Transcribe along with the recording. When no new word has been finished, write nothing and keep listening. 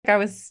I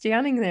was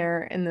standing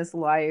there in this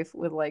life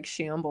with like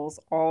shambles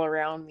all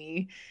around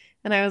me.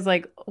 And I was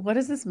like, what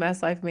is this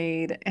mess I've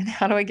made? And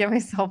how do I get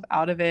myself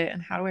out of it?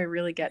 And how do I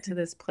really get to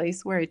this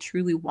place where I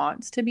truly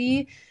want to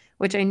be?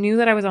 Which I knew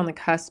that I was on the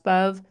cusp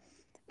of,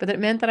 but that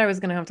meant that I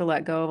was going to have to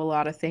let go of a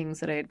lot of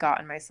things that I had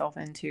gotten myself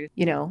into.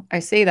 I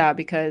say that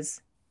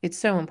because it's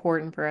so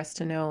important for us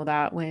to know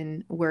that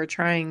when we're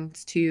trying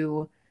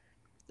to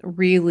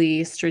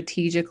really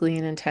strategically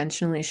and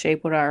intentionally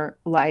shape what our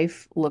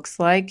life looks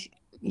like,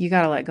 you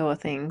got to let go of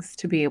things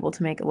to be able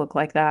to make it look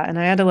like that. And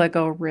I had to let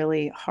go of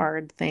really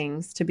hard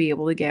things to be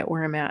able to get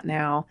where I'm at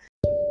now.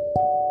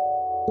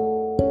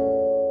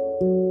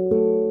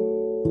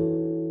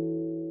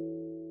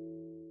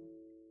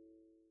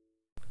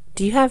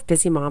 Do you have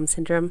busy mom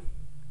syndrome?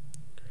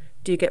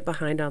 Do you get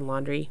behind on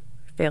laundry,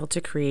 fail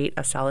to create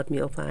a solid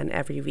meal plan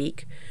every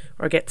week,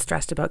 or get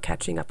stressed about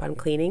catching up on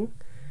cleaning?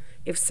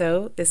 If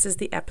so, this is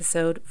the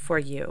episode for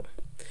you.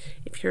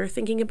 If you're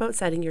thinking about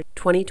setting your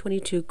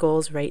 2022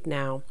 goals right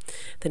now,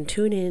 then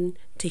tune in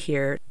to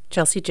hear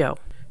Chelsea Joe.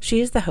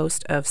 She is the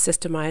host of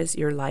Systemize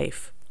Your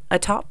Life, a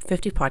top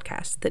 50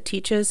 podcast that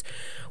teaches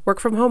work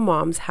from home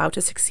moms how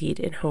to succeed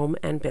in home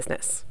and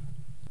business.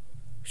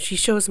 She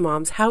shows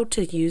moms how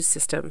to use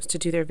systems to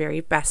do their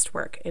very best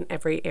work in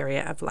every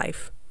area of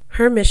life.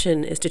 Her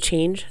mission is to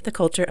change the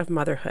culture of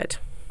motherhood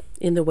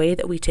in the way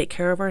that we take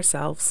care of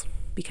ourselves,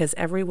 because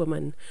every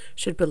woman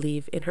should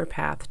believe in her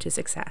path to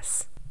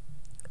success.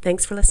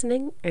 Thanks for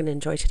listening and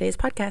enjoy today's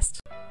podcast.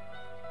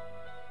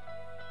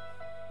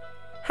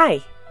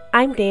 Hi,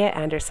 I'm Dea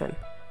Anderson,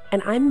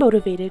 and I'm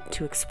motivated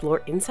to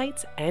explore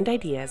insights and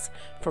ideas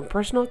from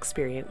personal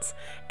experience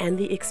and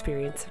the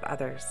experience of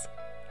others.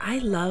 I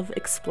love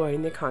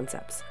exploring the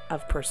concepts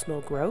of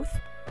personal growth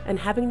and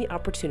having the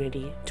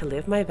opportunity to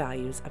live my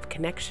values of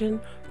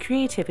connection,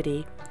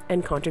 creativity,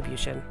 and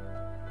contribution.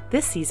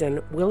 This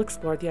season, we'll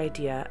explore the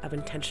idea of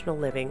intentional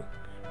living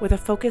with a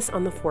focus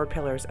on the 4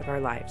 pillars of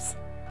our lives: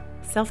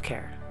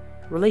 self-care,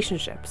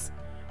 relationships,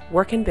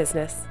 work and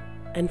business,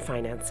 and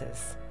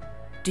finances.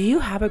 Do you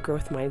have a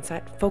growth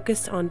mindset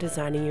focused on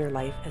designing your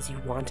life as you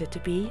want it to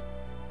be?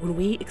 When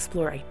we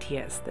explore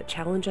ideas that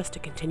challenge us to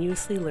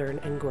continuously learn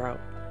and grow,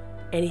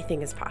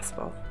 anything is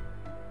possible.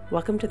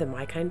 Welcome to the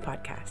My Kind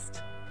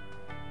podcast.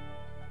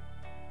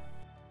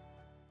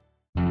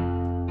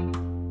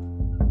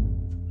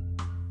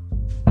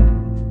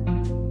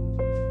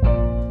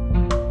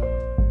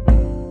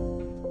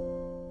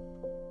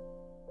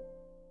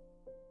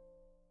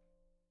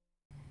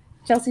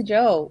 Chelsea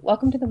Joe,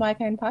 welcome to the My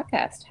Kind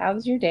podcast.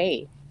 How's your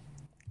day?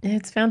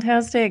 It's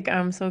fantastic.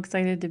 I'm so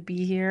excited to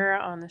be here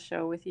on the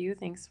show with you.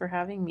 Thanks for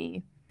having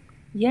me.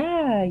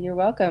 Yeah, you're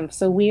welcome.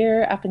 So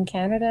we're up in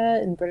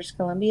Canada, in British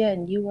Columbia,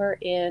 and you are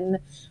in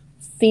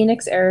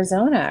Phoenix,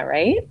 Arizona,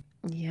 right?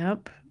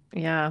 Yep.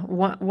 Yeah.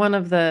 One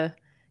of the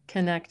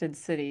connected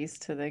cities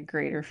to the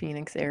greater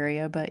Phoenix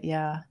area, but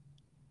yeah,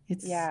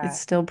 it's Yeah,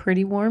 still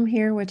pretty warm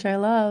here, which I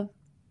love.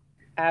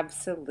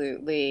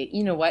 absolutely.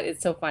 You know what?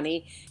 It's so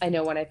funny. I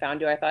know when I found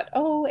you, I thought,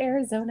 oh,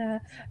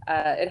 Arizona.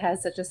 It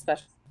has such a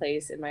special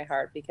place in my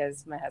heart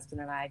because my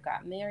husband and I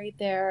got married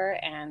there,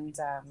 and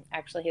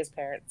actually his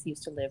parents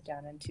used to live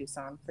down in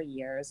Tucson for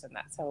years, and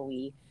that's how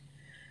we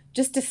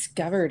just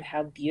discovered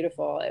how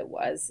beautiful it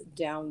was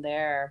down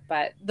there.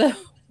 But the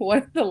one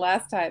of the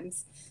last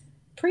times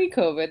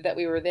pre-COVID that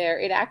we were there,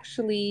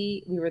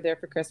 we were there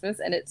for Christmas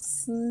and it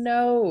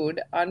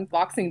snowed on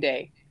Boxing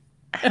Day.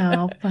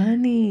 How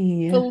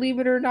funny. Believe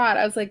it or not,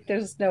 I was like,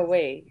 there's no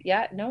way.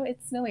 Yeah, no,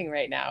 it's snowing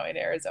right now in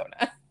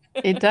Arizona.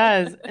 It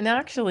does. And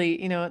actually,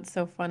 it's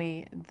so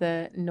funny.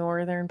 The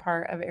northern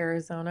part of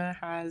Arizona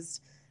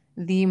has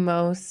the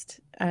most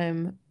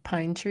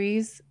pine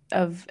trees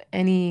of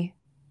any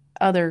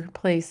other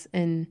place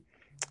in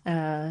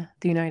the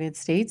United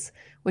States,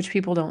 which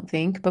people don't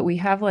think, but we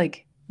have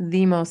like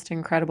the most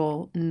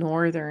incredible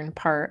northern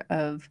part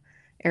of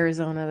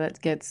Arizona that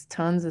gets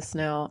tons of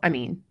snow. I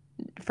mean,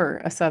 for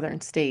a southern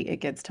state, it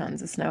gets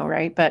tons of snow,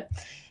 right? But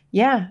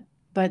yeah,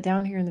 but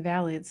down here in the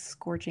valley, it's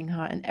scorching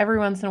hot. And every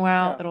once in a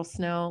while, Oh. it'll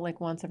snow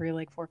like once every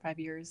like 4 or 5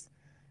 years.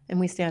 And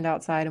we stand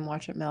outside and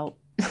watch it melt.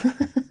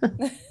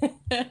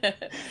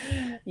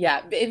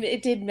 Yeah,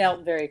 it did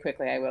melt very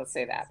quickly, I will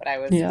say that, but I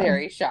was Yeah.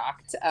 very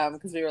shocked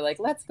because we were like,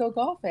 let's go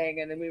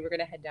golfing. And then we were going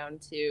to head down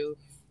to,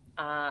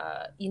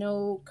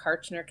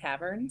 Kartchner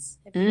Caverns.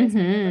 Have you guys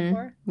been there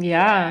before?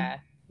 Yeah.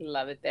 Yeah,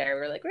 love it there.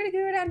 We are like, we're going to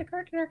go down to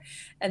Kartchner.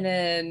 And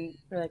then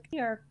we're like,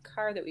 our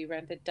car that we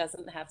rented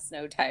doesn't have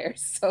snow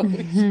tires, so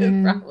we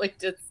should probably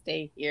just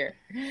stay here.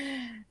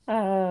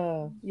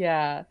 Oh,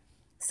 yeah.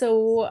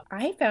 So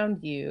I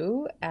found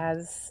you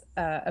as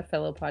a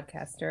fellow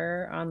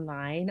podcaster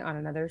online on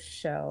another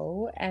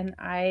show, and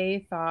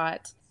I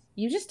thought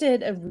you just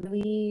did a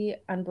really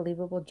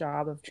unbelievable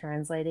job of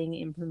translating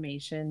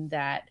information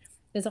that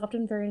is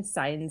often very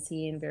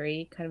sciencey and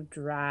very kind of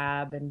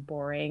drab and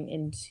boring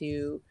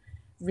into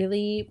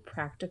really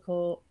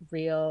practical,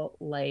 real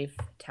life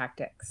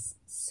tactics.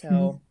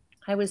 So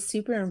I was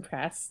super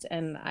impressed,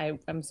 and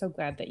I'm so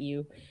glad that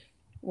you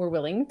were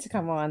willing to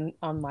come on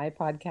my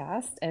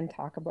podcast and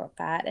talk about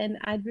that. And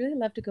I'd really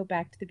love to go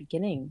back to the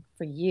beginning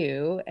for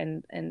you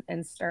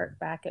and start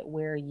back at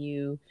where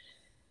you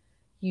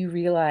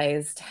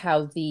realized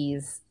how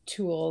these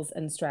tools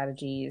and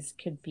strategies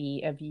could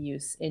be of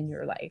use in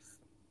your life.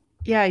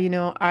 Yeah,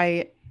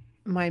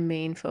 my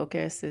main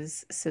focus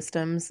is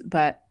systems,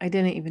 but I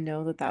didn't even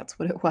know that that's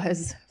what it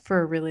was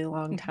for a really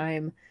long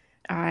time.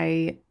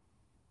 I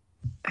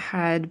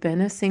had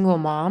been a single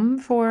mom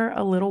for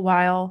a little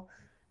while.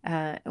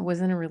 I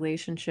was in a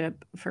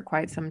relationship for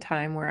quite some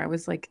time where I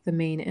was like the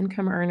main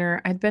income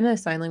earner. I'd been a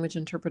sign language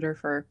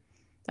interpreter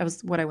that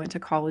was what I went to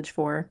college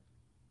for.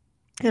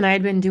 And I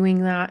had been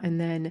doing that. And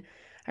then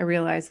I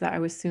realized that I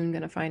was soon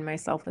going to find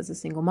myself as a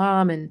single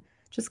mom and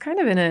just kind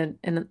of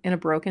in a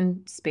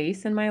broken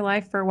space in my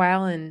life for a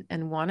while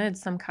and wanted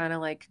some kind of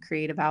like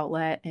creative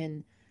outlet.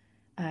 And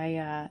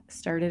I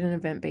started an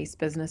event-based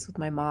business with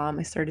my mom.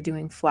 I started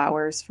doing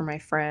flowers for my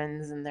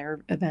friends and their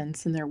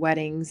events and their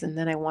weddings. And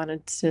then I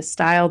wanted to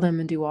style them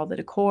and do all the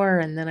decor.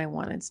 And then I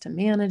wanted to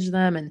manage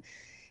them. And,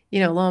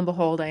 lo and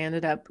behold, I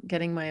ended up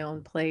getting my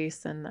own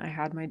place and I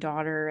had my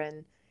daughter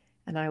and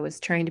I was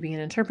trying to be an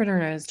interpreter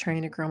and I was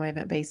trying to grow my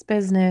event-based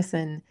business.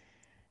 And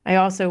I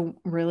also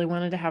really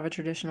wanted to have a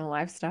traditional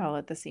lifestyle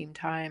at the same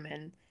time.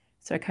 And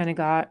so I kind of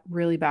got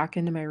really back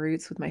into my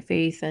roots with my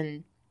faith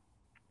and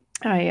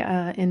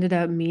I ended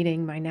up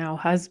meeting my now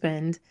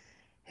husband,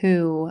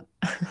 who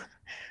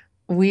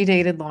we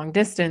dated long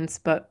distance,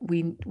 but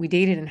we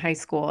dated in high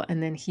school,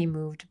 and then he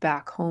moved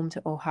back home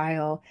to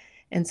Ohio,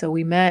 and so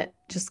we met,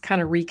 just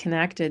kind of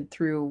reconnected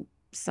through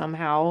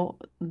somehow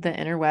the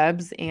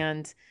interwebs,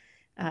 and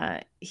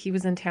he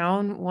was in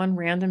town one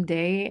random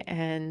day,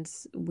 and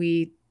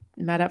we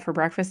met up for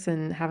breakfast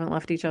and haven't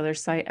left each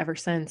other's sight ever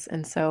since.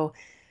 And so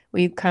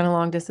we kind of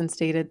long distance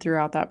dated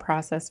throughout that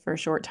process for a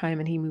short time,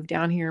 and he moved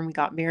down here and we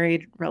got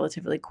married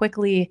relatively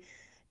quickly.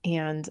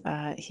 And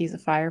he's a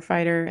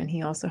firefighter and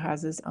he also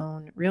has his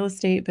own real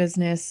estate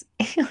business.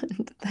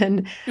 And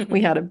then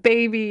we had a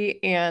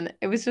baby, and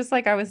it was just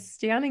like I was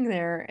standing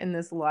there in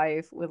this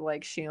life with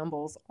like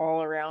shambles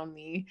all around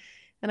me.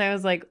 And I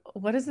was like,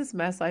 what is this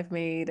mess I've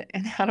made?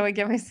 And how do I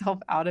get myself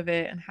out of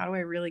it? And how do I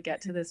really get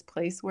to this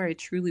place where I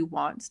truly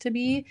want to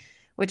be?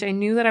 Which I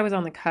knew that I was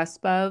on the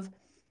cusp of,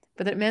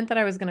 but it meant that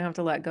I was going to have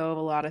to let go of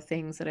a lot of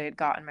things that I had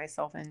gotten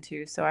myself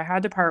into. So I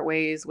had to part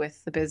ways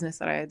with the business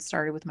that I had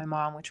started with my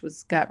mom, which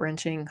was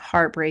gut-wrenching,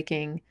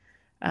 heartbreaking,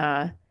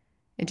 uh,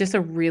 and just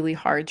a really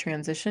hard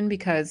transition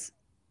because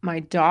my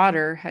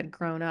daughter had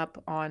grown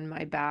up on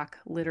my back,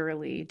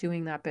 literally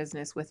doing that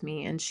business with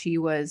me. And she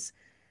was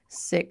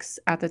 6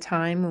 at the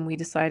time when we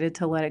decided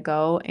to let it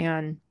go.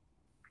 And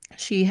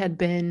she had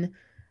been,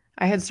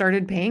 I had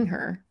started paying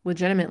her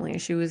legitimately.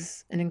 She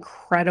was an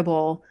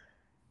incredible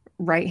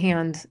right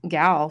hand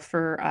gal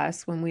for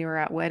us when we were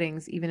at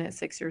weddings, even at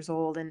 6 years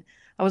old. And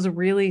I was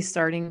really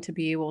starting to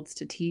be able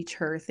to teach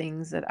her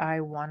things that I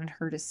wanted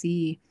her to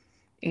see.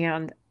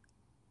 And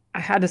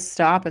I had to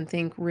stop and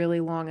think really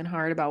long and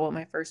hard about what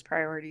my first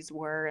priorities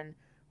were and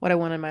what I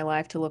wanted my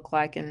life to look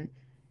like. And,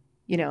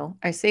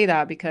 I say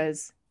that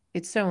because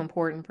it's so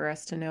important for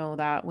us to know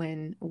that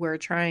when we're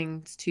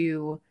trying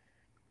to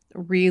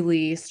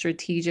really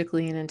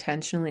strategically and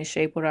intentionally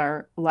shape what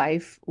our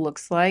life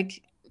looks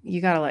like,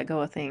 you got to let go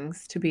of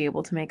things to be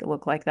able to make it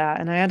look like that.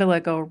 And I had to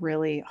let go of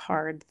really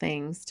hard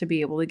things to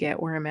be able to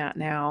get where I'm at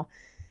now.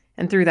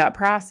 And through that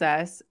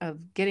process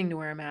of getting to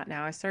where I'm at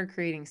now, I started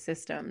creating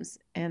systems,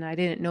 and I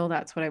didn't know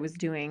that's what I was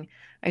doing.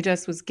 I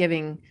just was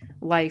giving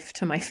life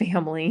to my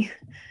family.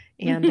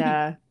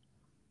 And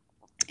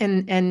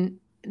and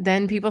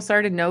then people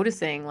started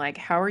noticing, like,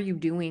 how are you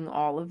doing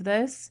all of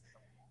this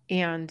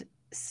and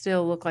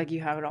still look like you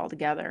have it all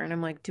together? And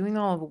I'm like, doing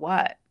all of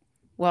what?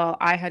 Well,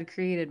 I had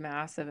created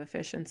massive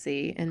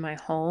efficiency in my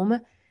home,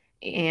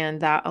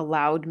 and that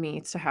allowed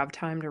me to have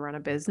time to run a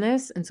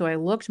business. And so I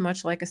looked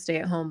much like a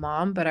stay-at-home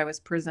mom, but I was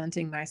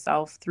presenting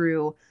myself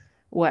through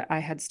what I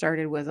had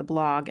started with a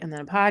blog and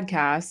then a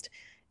podcast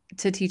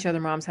to teach other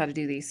moms how to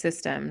do these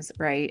systems,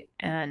 right?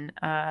 And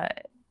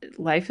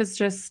life has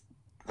just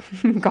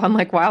gone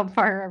like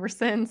wildfire ever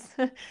since.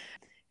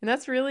 And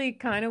that's really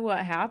kind of what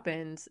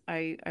happened.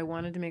 I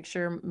wanted to make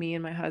sure me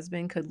and my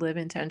husband could live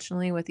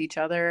intentionally with each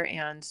other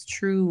and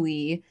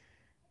truly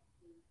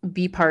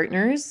be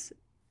partners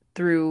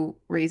through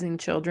raising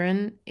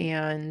children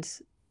and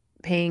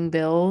paying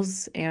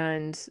bills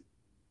and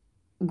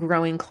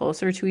growing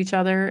closer to each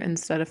other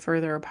instead of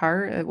further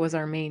apart. It was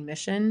our main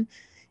mission.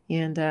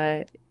 And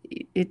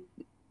it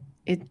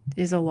it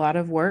is a lot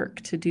of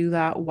work to do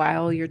that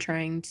while you're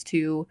trying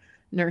to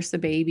nurse a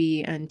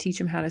baby and teach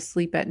him how to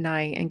sleep at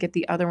night and get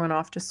the other one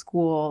off to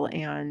school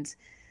and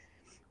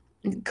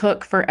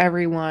cook for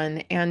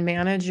everyone and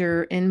manage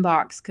your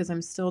inbox because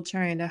I'm still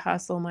trying to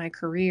hustle my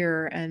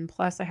career. And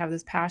plus, I have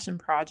this passion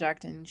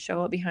project and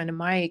show up behind a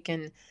mic.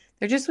 And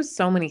there just was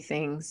so many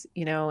things,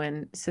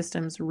 and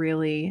systems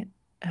really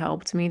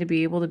helped me to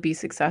be able to be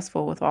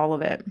successful with all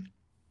of it.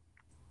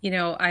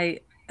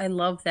 I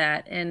love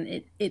that,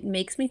 and it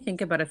makes me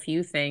think about a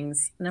few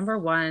things. Number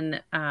one,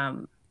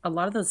 a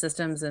lot of those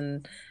systems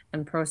and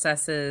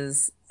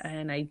processes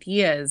and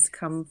ideas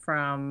come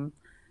from,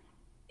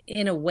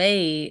 in a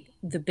way,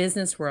 the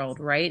business world,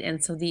 right?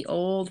 And so the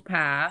old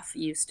path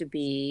used to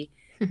be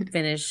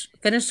finish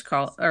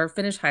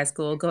high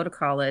school, go to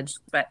college,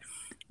 but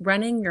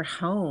running your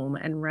home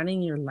and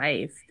running your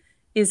life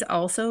is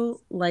also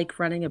like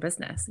running a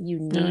business. Oh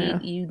yeah.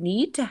 You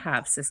need to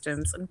have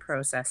systems and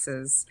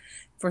processes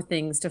for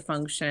things to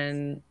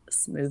function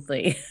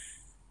smoothly.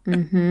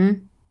 Mm-hmm.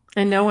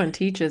 And no one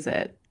teaches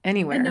it And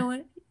anywhere. no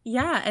one,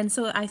 yeah. And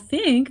so I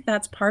think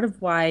that's part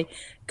of why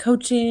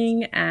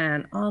coaching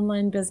and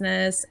online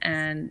business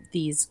and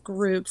these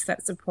groups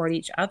that support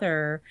each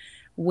other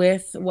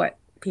with what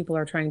people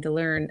are trying to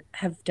learn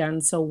have done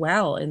so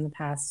well in the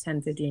past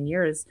 10, 15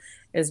 years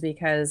is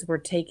because we're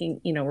taking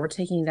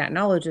that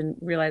knowledge and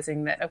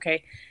realizing that,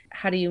 okay,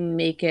 how do you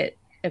make it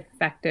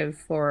effective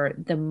for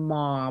the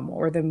mom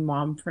or the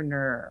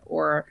mompreneur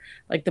or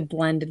like the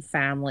blended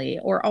family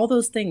or all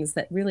those things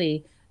that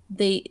really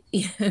they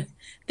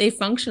they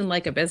function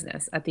like a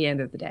business at the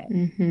end of the day.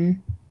 Mm-hmm.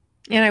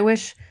 And I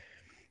wish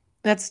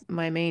that's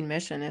my main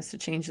mission is to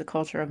change the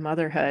culture of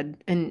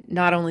motherhood and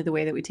not only the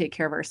way that we take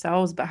care of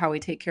ourselves, but how we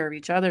take care of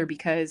each other.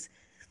 Because,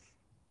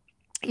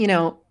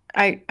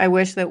 I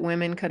wish that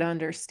women could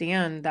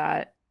understand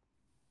that,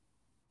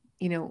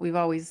 we've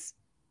always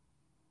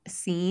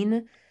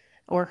seen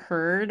or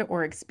heard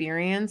or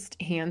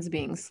experienced hands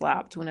being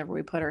slapped whenever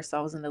we put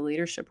ourselves into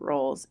leadership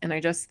roles. And I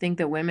just think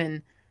that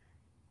women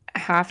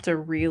have to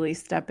really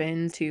step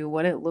into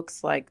what it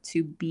looks like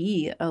to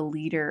be a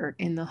leader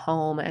in the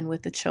home and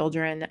with the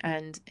children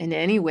and in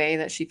any way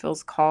that she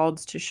feels called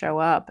to show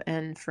up.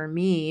 And for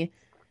me,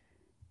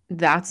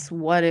 that's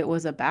what it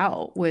was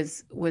about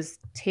was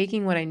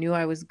taking what I knew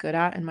I was good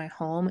at in my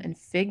home and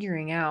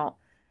figuring out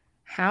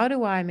how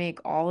do I make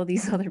all of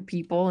these other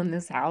people in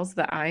this house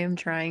that I am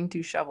trying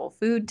to shovel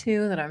food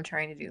to, that I'm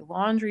trying to do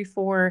laundry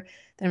for,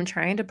 that I'm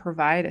trying to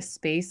provide a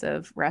space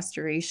of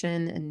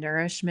restoration and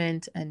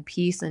nourishment and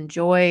peace and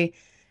joy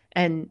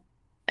and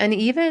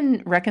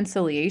even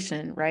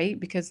reconciliation, right?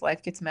 Because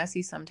life gets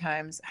messy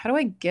sometimes. How do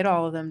I get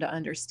all of them to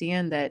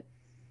understand that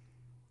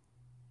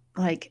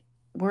like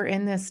we're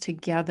in this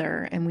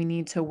together and we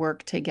need to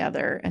work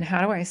together? And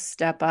how do I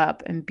step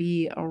up and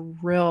be a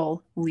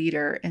real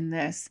leader in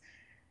this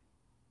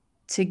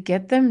to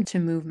get them to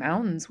move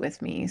mountains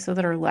with me so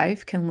that our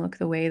life can look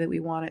the way that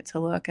we want it to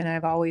look? And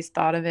I've always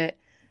thought of it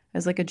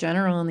as like a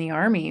general in the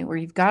army where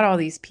you've got all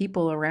these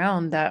people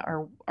around that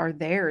are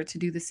there to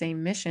do the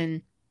same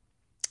mission.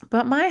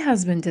 But my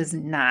husband does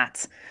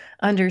not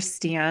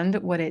understand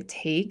what it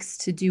takes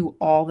to do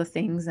all the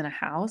things in a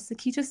house. Like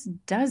he just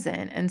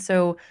doesn't. And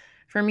so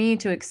for me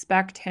to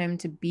expect him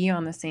to be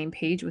on the same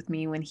page with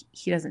me when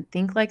he doesn't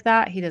think like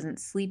that, he doesn't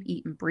sleep,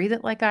 eat, and breathe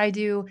it like I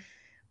do,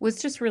 was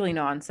just really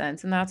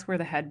nonsense. And that's where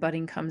the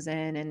headbutting comes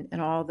in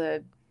and all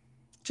the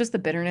just the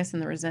bitterness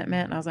and the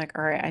resentment. And I was like,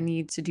 all right, I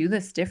need to do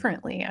this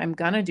differently. I'm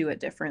gonna do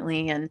it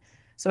differently. And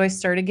so I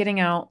started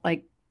getting out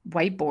like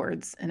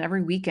whiteboards, and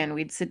every weekend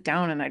we'd sit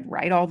down and I'd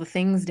write all the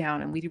things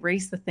down and we'd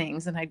erase the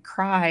things and I'd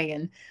cry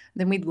and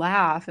then we'd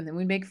laugh and then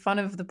we'd make fun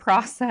of the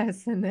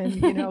process. And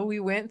then, we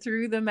went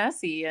through the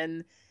messy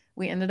and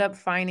we ended up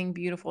finding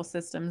beautiful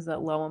systems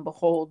that lo and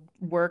behold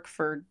work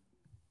for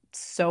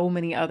so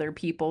many other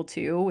people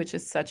too, which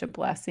is such a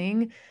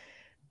blessing.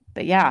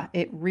 But yeah,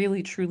 it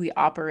really truly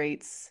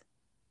operates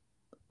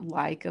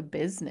like a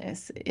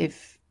business.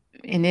 If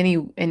in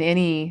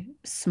any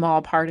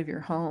small part of your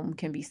home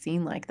can be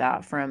seen like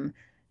that, from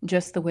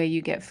just the way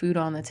you get food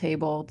on the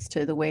table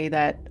to the way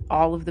that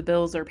all of the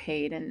bills are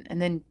paid, and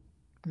then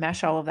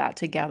mesh all of that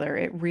together.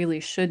 It really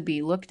should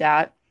be looked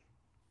at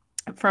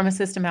from a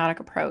systematic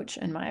approach,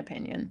 in my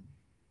opinion.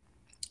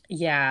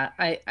 Yeah,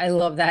 I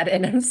love that,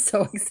 and I'm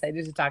so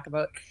excited to talk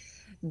about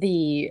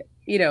the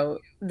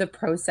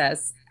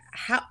process.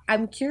 How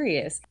I'm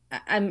curious.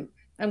 I'm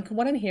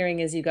what I'm hearing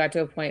is you got to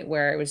a point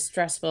where it was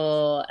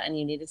stressful and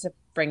you needed to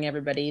bring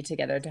everybody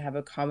together to have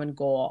a common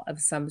goal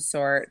of some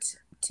sort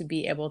to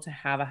be able to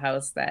have a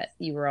house that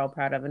you were all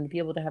proud of and to be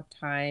able to have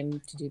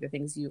time to do the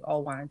things you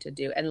all wanted to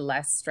do and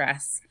less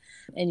stress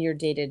in your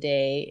day to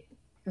day.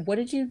 What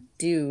did you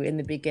do in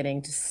the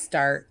beginning to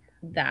start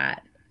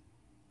that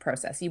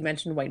process? You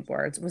mentioned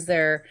whiteboards.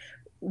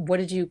 What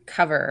did you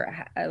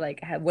cover?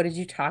 What did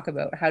you talk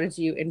about? How did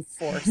you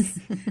enforce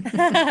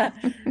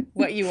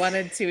what you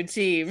wanted to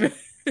achieve?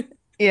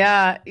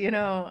 Yeah,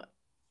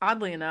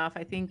 oddly enough,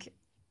 I think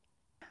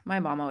my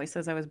mom always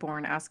says I was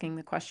born asking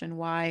the question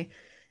why.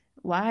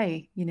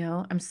 Why?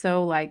 I'm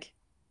so like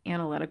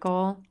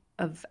analytical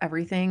of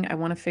everything. I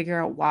want to figure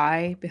out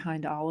why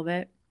behind all of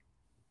it.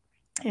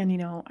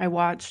 And I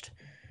watched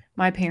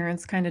my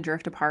parents kind of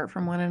drift apart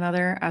from one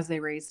another as they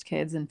raised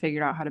kids and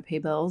figured out how to pay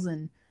bills.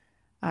 And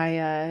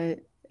I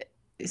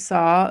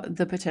saw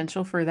the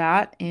potential for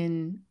that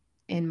in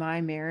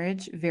my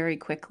marriage very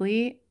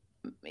quickly,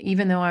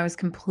 even though I was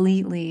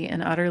completely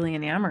and utterly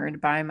enamored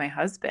by my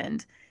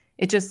husband.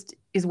 It just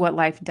is what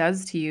life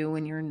does to you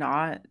when you're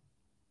not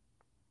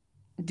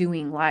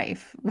doing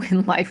life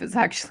when life is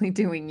actually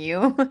doing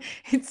you.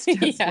 It's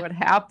just Yeah. what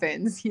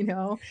happens, you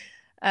know?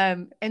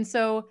 And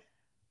so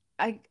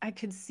I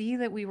could see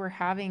that we were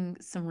having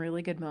some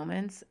really good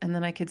moments, and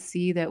then I could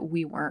see that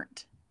we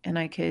weren't. And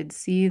I could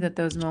see that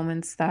those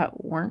moments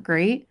that weren't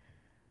great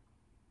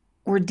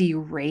were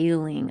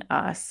derailing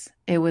us.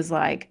 It was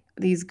like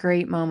these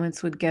great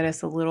moments would get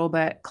us a little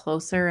bit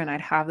closer, and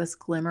I'd have this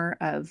glimmer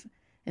of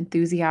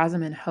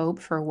enthusiasm and hope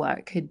for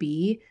what could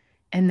be.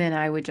 And then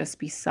I would just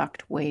be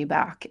sucked way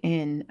back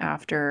in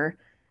after,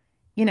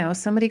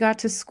 somebody got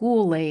to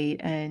school late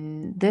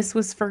and this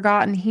was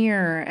forgotten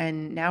here.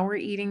 And now we're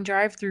eating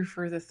drive through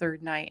for the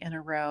third night in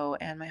a row.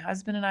 And my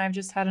husband and I have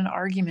just had an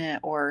argument,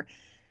 or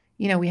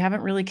we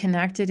haven't really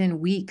connected in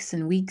weeks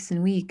and weeks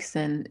and weeks.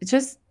 And it's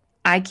just,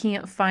 I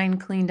can't find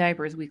clean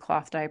diapers. We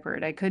cloth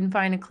diapered. I couldn't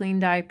find a clean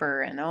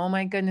diaper. And oh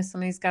my goodness,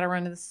 somebody's got to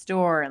run to the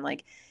store. And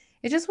like,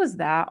 it just was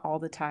that all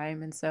the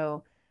time. And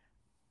so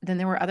then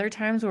there were other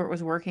times where it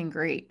was working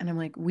great. And I'm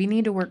like, we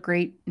need to work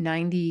great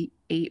 98%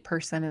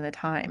 of the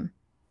time,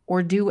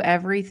 or do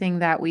everything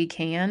that we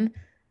can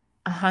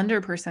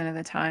 100% of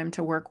the time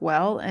to work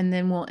well. And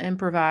then we'll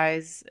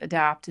improvise,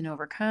 adapt, and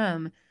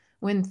overcome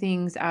when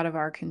things out of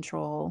our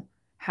control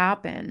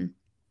happen.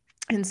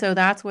 And so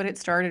that's what it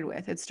started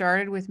with. It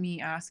started with me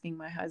asking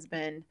my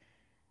husband,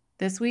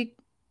 this week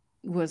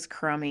was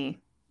crummy.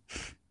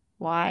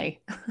 Why?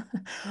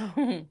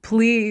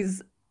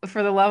 Please,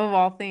 for the love of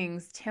all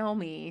things, tell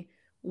me,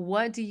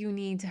 what do you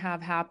need to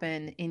have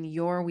happen in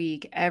your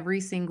week every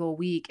single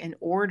week in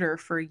order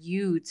for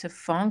you to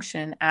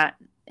function at,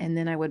 and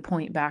then I would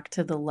point back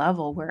to the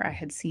level where I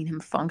had seen him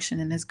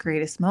function in his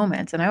greatest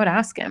moments. And I would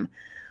ask him,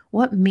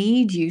 what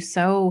made you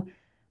so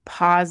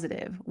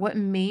positive? What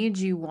made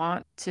you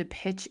want to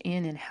pitch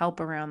in and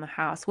help around the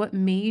house? What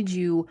made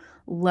you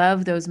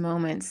love those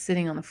moments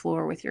sitting on the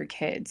floor with your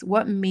kids?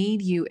 What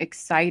made you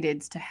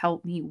excited to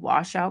help me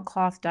wash out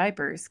cloth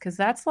diapers? Because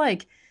that's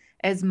like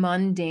as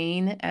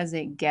mundane as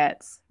it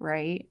gets,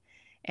 right?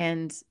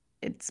 And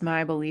it's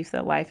my belief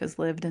that life is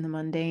lived in the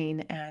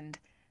mundane. And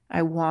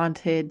I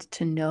wanted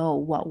to know,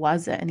 what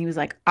was it? And he was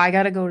like, I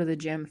got to go to the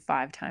gym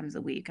 5 times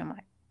a week. I'm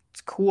like,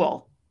 it's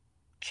cool.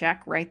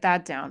 Check, write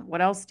that down.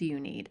 What else do you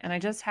need? And I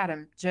just had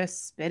him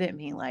just spit at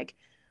me like,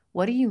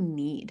 what do you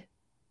need?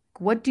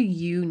 What do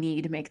you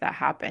need to make that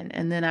happen?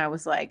 And then I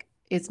was like,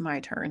 it's my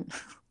turn.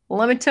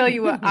 Let me tell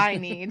you what I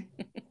need.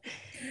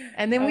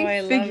 And then Oh, we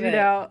I love figured it.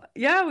 out,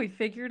 yeah, we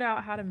figured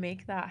out how to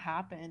make that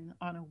happen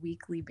on a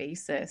weekly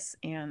basis.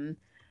 And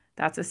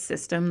that's a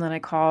system that I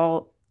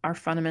call our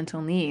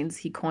fundamental needs.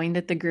 He coined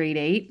it the Great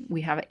Eight.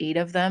 We have 8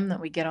 of them that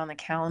we get on the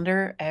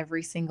calendar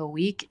every single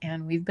week.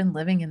 And we've been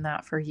living in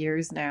that for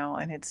years now.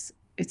 And it's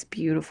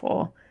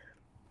beautiful.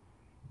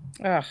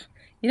 Oh,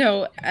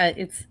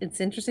 it's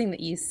interesting that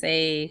you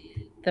say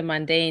the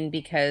mundane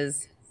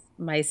because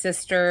my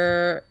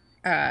sister,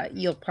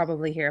 you'll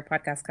probably hear a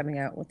podcast coming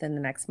out within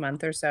the next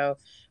month or so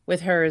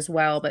with her as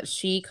well, but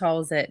she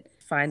calls it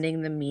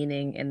finding the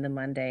meaning in the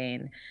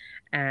mundane.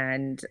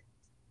 And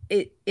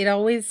it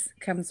always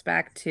comes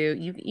back to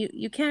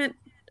you can't,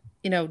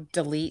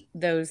 delete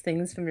those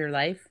things from your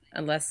life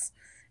unless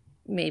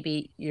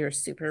maybe you're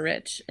super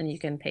rich and you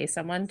can pay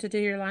someone to do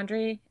your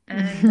laundry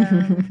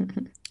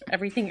and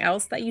everything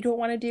else that you don't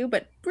want to do.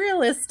 But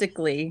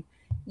realistically,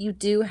 you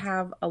do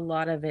have a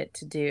lot of it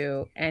to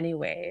do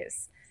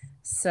anyways.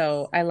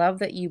 So I love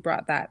that you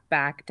brought that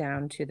back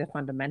down to the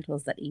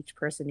fundamentals that each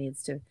person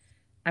needs to.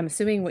 I'm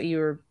assuming what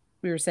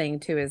we were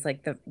saying too is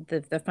like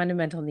the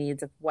fundamental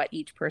needs of what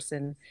each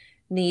person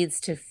needs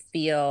to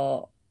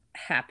feel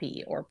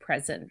happy or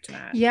present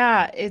at.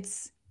 Yeah,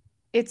 it's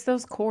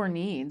those core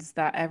needs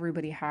that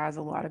everybody has.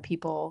 A lot of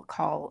people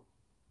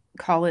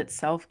call it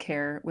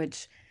self-care,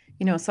 which,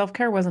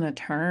 self-care wasn't a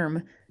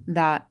term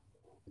that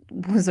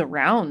was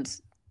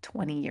around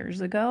 20 years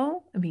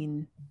ago. I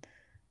mean,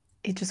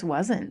 it just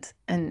wasn't.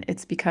 And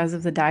it's because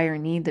of the dire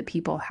need that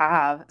people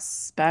have,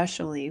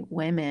 especially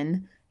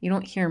women. You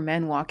don't hear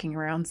men walking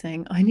around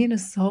saying, I need a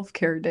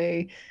self-care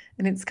day.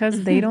 And it's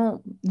because they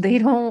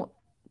don't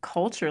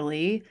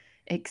culturally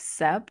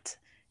accept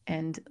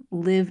and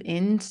live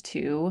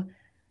into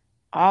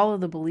all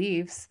of the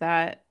beliefs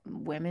that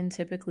women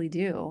typically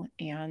do.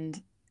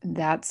 And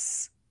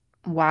that's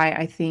why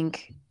I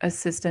think a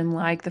system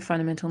like the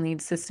fundamental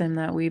needs system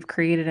that we've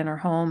created in our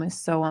home is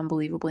so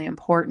unbelievably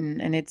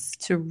important. And it's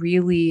to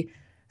really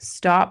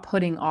stop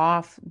putting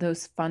off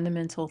those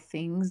fundamental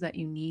things that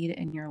you need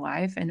in your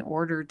life in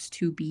order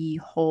to be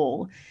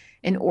whole.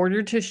 In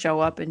order to show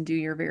up and do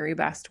your very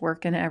best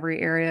work in every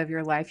area of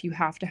your life, you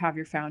have to have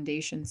your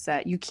foundation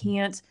set. You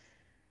can't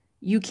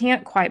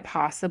quite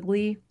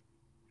possibly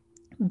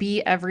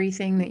be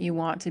everything that you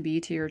want to be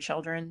to your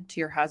children, to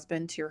your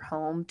husband, to your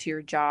home, to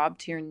your job,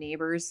 to your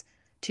neighbors,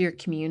 to your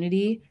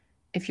community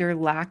if you're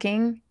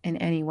lacking in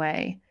any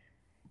way.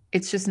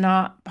 It's just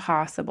not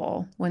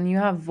possible. When you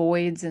have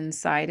voids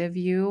inside of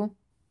you,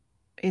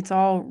 it's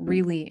all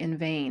really in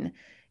vain.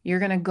 You're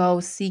going to go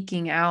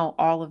seeking out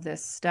all of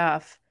this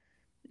stuff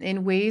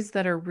in ways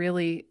that are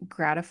really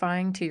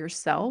gratifying to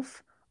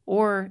yourself,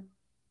 or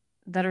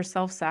that are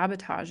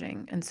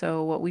self-sabotaging. And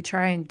so what we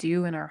try and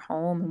do in our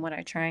home and what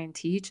I try and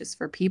teach is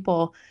for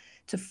people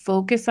to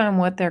focus on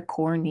what their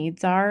core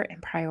needs are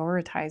and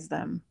prioritize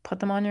them. Put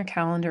them on your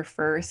calendar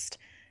first.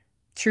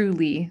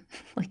 Truly,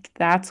 like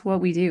that's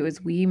what we do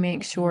is we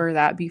make sure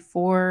that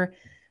before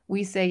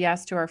we say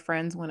yes to our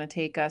friends want to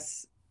take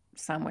us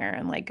somewhere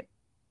and like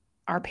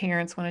our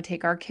parents want to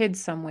take our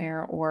kids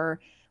somewhere or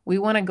we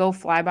want to go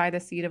fly by the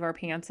seat of our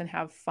pants and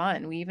have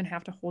fun. We even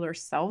have to hold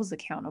ourselves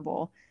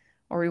accountable.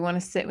 Or we want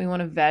to sit, we want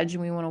to veg,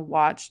 and we want to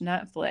watch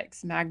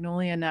Netflix.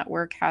 Magnolia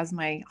Network has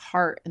my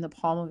heart in the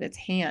palm of its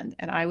hand,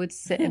 and I would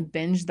sit and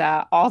binge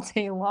that all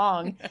day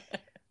long.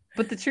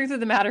 But the truth of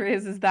the matter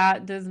is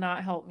that does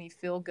not help me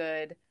feel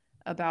good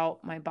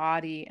about my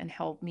body and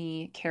help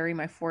me carry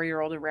my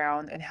 4-year-old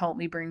around and help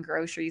me bring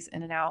groceries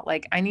in and out.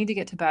 Like I need to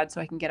get to bed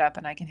so I can get up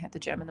and I can hit the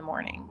gym in the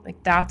morning.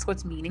 Like that's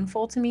what's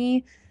meaningful to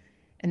me.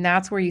 And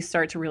that's where you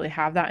start to really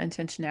have that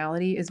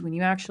intentionality is when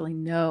you actually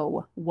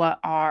know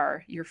what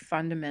are your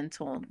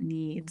fundamental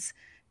needs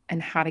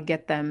and how to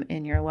get them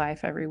in your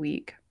life every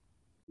week.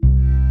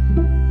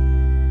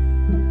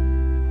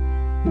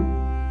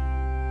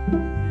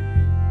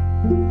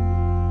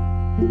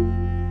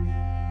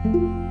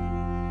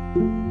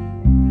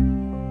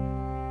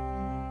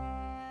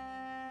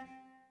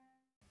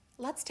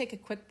 Let's take a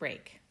quick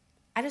break.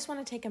 I just want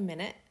to take a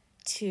minute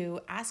to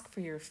ask for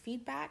your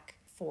feedback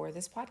for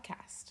this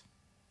podcast.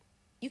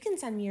 You can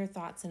send me your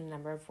thoughts in a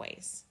number of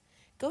ways.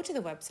 Go to the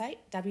website,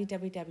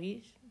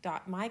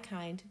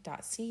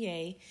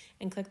 www.mykind.ca,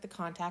 and click the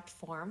contact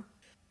form,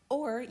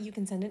 or you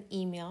can send an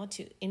email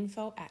to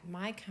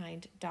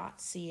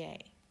info@mykind.ca.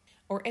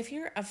 Or if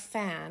you're a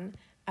fan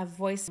of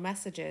voice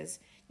messages,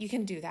 you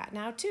can do that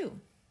now too.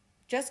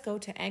 Just go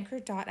to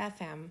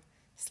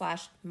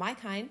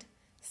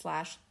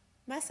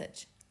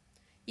anchor.fm/mykind/message.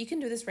 You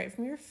can do this right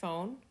from your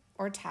phone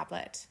or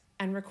tablet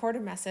and record a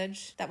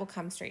message that will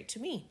come straight to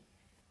me.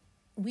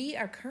 We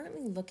are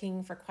currently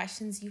looking for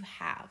questions you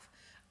have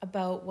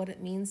about what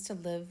it means to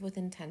live with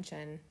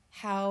intention,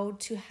 how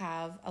to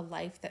have a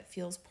life that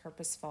feels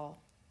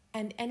purposeful,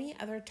 and any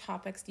other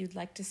topics you'd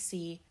like to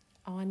see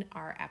on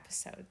our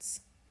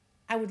episodes.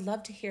 I would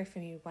love to hear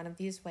from you one of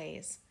these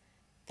ways.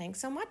 Thanks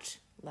so much.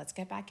 Let's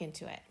get back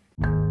into it.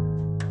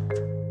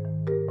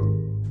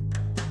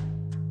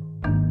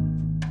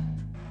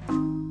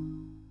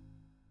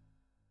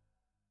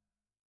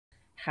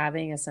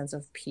 Having a sense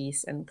of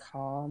peace and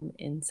calm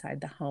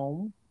inside the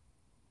home,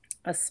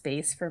 a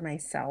space for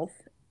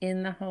myself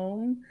in the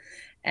home,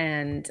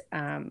 and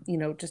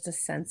just a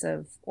sense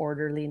of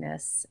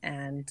orderliness.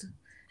 And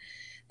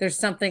there's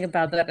something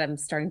about that I'm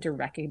starting to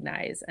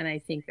recognize, and I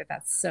think that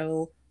that's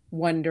so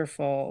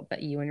wonderful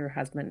that you and your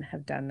husband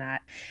have done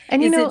that.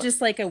 And is it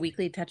just like a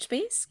weekly touch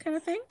base kind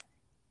of thing?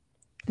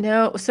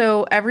 No,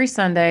 so every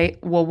Sunday,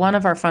 well, one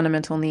of our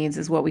fundamental needs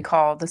is what we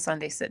call the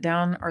Sunday sit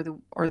down or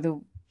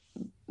the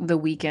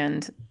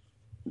weekend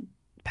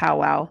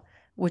powwow,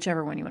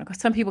 whichever one you want to call.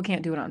 Some people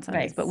can't do it on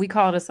Sundays, but we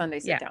call it a Sunday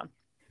sit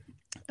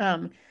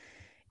down.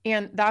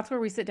 And that's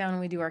where we sit down and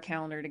we do our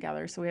calendar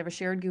together. So we have a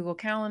shared Google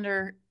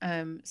Calendar,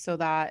 so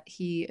that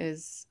he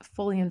is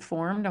fully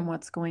informed on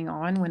what's going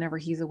on whenever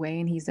he's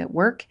away and he's at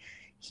work.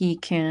 He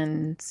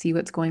can see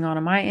what's going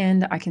on my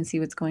end. I can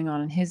see what's going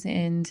on his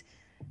end,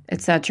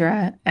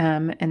 etc.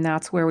 And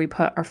that's where we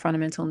put our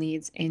fundamental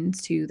needs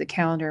into the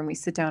calendar and we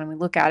sit down and we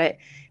look at it.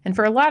 And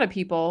for a lot of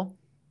people,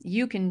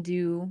 you can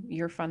do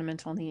your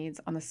fundamental needs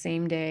on the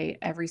same day,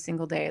 every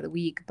single day of the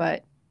week.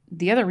 But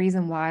the other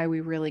reason why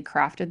we really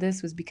crafted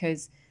this was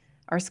because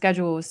our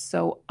schedule was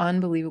so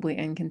unbelievably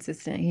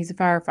inconsistent. He's a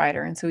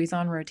firefighter, and so he's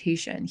on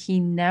rotation. He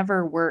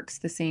never works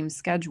the same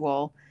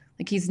schedule.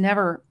 Like he's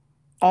never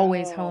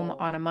always home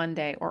on a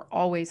Monday or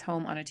always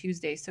home on a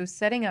Tuesday. So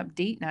setting up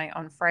date night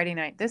on Friday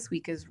night this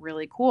week is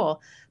really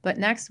cool. But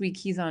next week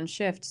he's on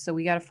shift, so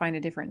we got to find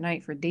a different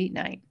night for date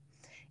night.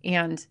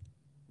 And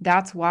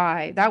that's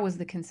why that was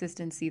the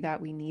consistency that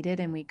we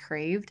needed and we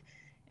craved.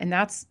 And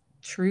that's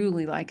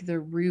truly like the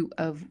root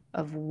of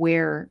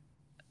where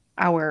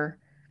our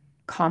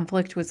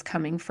conflict was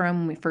coming from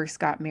when we first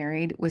got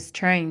married, was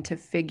trying to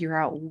figure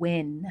out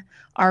when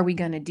are we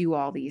going to do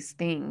all these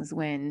things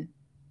when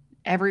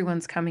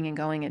everyone's coming and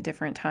going at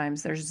different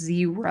times. There's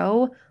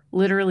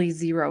literally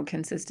zero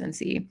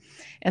consistency.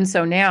 And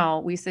so now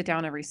we sit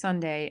down every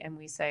Sunday and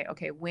we say,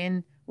 okay,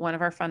 when one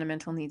of our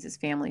fundamental needs is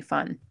family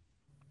fun.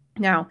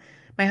 Now,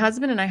 my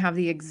husband and I have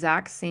the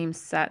exact same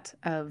set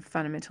of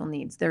fundamental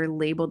needs. They're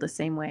labeled the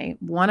same way.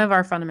 One of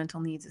our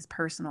fundamental needs is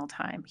personal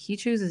time. He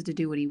chooses to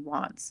do what he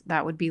wants.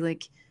 That would be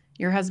like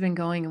your husband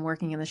going and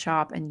working in the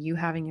shop and you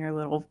having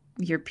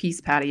your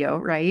peace patio,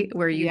 right?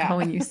 Where you go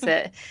and you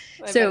sit.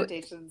 So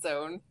meditation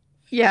zone.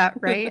 Yeah,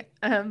 right.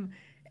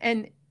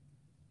 And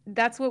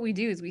that's what we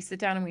do is we sit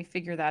down and we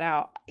figure that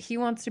out. He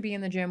wants to be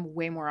in the gym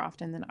way more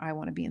often than I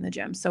want to be in the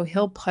gym. So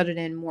he'll put it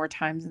in more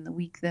times in the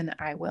week than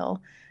I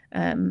will.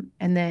 And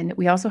then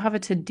we also have a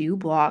to-do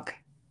block.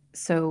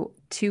 So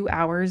 2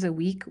 hours a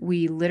week,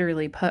 we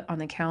literally put on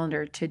the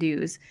calendar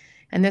to-dos.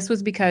 And this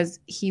was because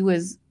he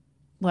was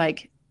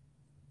like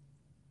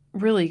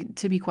really,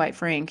 to be quite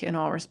frank, in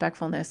all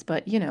respectfulness,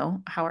 but you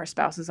know how our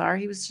spouses are,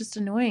 he was just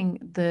annoying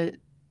the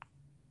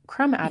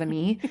crumb out of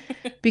me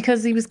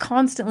because he was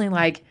constantly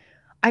like,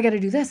 I got to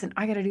do this and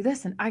I got to do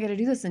this and I got to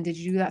do this. And did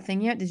you do that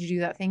thing yet? Did you do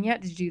that thing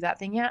yet? Did you do that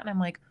thing yet? And I'm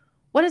like,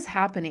 what is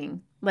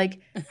happening?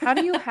 Like, how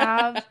do you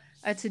have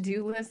a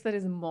to-do list that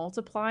is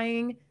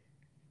multiplying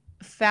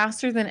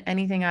faster than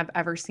anything I've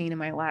ever seen in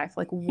my life?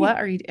 Like, what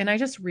are you? And I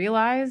just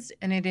realized,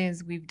 and it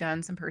is, we've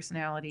done some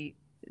personality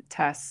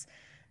tests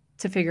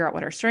to figure out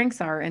what our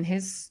strengths are. And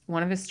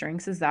one of his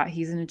strengths is that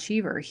he's an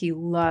achiever. He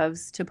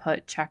loves to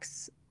put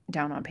checks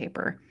down on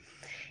paper.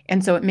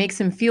 And so it makes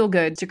him feel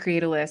good to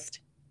create a list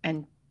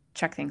and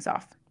check things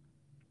off.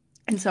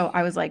 And so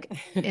I was like,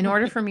 in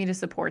order for me to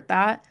support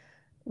that,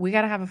 we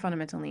got to have a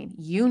fundamental need.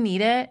 You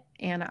need it,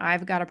 and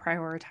I've got to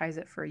prioritize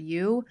it for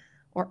you,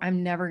 or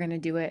I'm never going to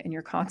do it. And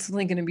you're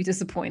constantly going to be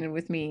disappointed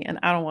with me. And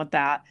I don't want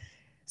that.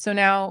 So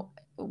now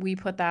we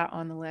put that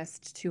on the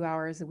list 2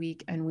 hours a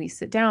week, and we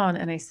sit down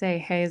and I say,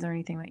 hey, is there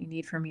anything that you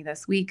need from me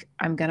this week?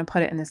 I'm going to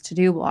put it in this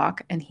to-do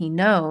block. And he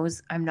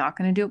knows I'm not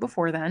going to do it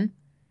before then.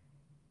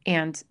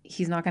 And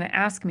he's not going to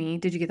ask me,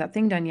 did you get that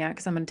thing done yet?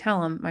 Because I'm going to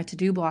tell him my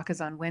to-do block is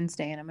on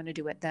Wednesday and I'm going to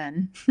do it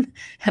then.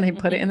 And I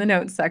put it in the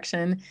notes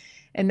section.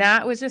 And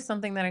that was just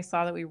something that I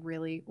saw that we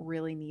really,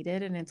 really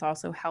needed. And it's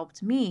also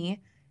helped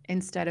me,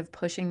 instead of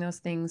pushing those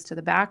things to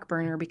the back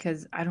burner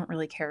because I don't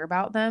really care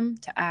about them,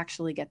 to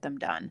actually get them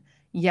done.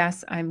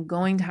 Yes, I'm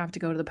going to have to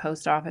go to the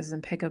post office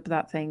and pick up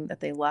that thing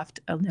that they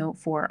left a note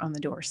for on the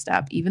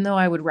doorstep. Even though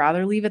I would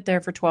rather leave it there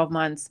for 12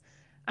 months,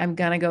 I'm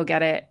going to go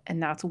get it.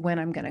 And that's when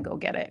I'm going to go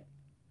get it.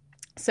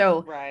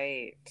 So,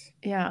 Right.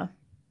 yeah,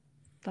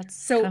 that's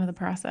So kind of the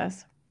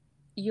process.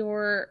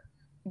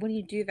 when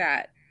you do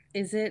that,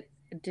 is it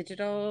a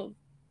digital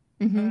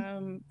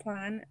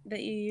plan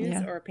that you use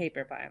Yeah. or a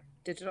paper plan?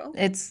 Digital?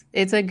 It's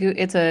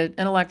an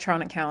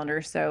electronic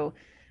calendar. So,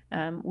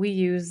 we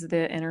use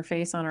the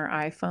interface on our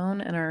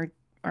iPhone, and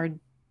our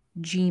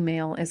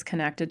Gmail is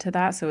connected to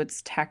that. So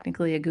it's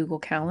technically a Google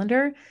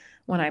Calendar.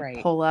 When I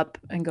Right. pull up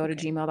and go to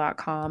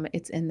gmail.com,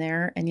 it's in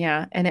there. And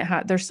yeah, and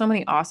there's so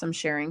many awesome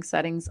sharing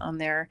settings on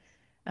there.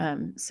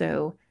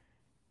 So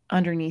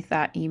underneath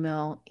that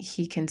email,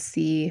 he can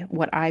see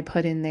what I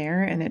put in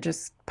there, and it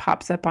just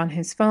pops up on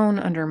his phone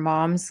under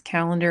mom's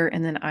calendar.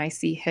 And then I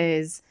see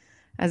his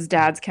as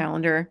dad's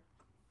calendar,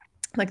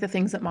 like the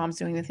things that mom's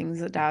doing, the things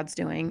that dad's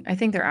doing. I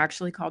think they're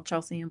actually called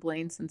Chelsea and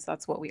Blaine, since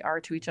that's what we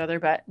are to each other,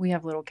 but we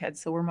have little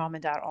kids, so we're mom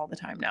and dad all the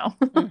time now.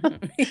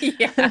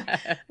 Yeah.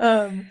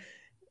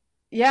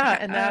 Yeah,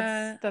 and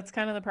that's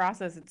kind of the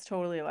process. It's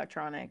totally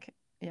electronic.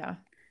 Yeah.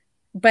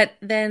 But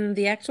then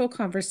the actual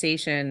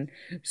conversation,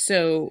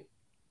 so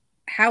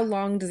how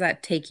long does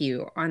that take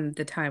you on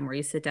the time where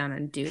you sit down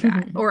and do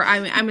that? Or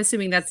I'm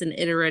assuming that's an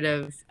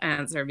iterative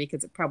answer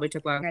because it probably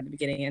took longer at the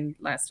beginning and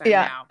less time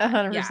Yeah, now.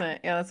 100%.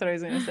 Yeah, that's what I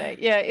was going to say.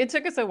 Yeah, it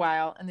took us a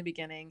while in the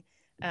beginning.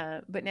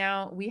 But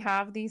now we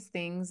have these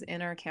things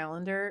in our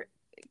calendar.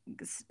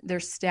 They're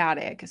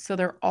static, so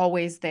they're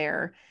always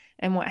there.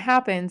 And what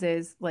happens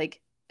is,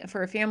 like,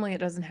 for a family that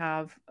doesn't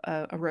have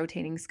a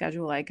rotating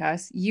schedule like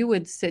us, you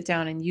would sit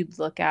down and you'd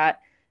look at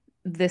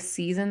this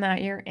season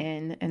that you're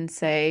in and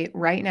say,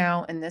 right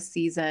now in this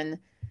season,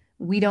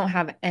 we don't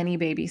have any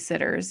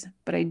babysitters,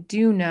 but I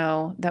do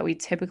know that we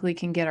typically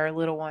can get our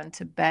little one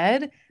to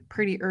bed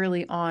pretty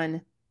early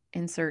on,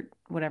 insert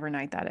whatever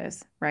night that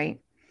is, right?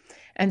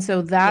 And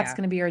so that's Yeah.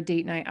 going to be our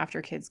date night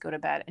after kids go to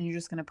bed. And you're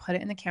just going to put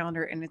it in the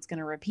calendar, and it's going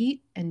to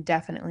repeat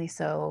indefinitely.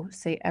 So,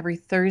 say every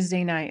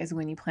Thursday night is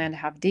when you plan to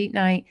have date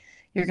night.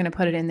 You're going to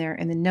put it in there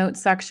in the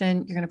notes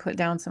section. You're going to put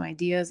down some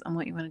ideas on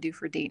what you want to do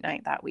for date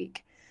night that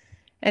week.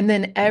 And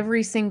then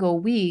every single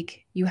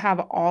week, you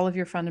have all of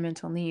your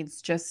fundamental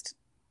needs just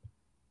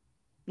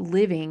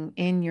living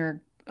in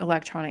your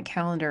electronic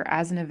calendar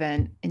as an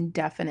event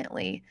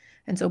indefinitely.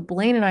 And so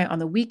Blaine and I, on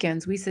the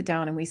weekends, we sit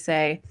down and we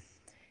say,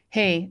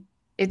 hey,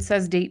 it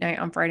says date night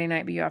on Friday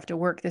night, but you have to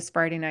work this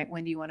Friday night.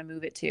 When do you want to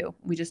move it to?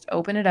 We just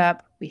open it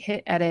up, we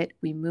hit edit,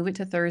 we move it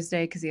to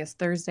Thursday because he has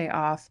Thursday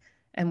off,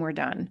 and we're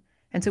done.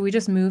 And so we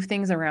just move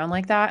things around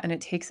like that, and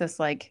it takes us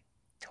like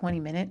 20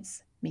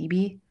 minutes,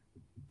 maybe.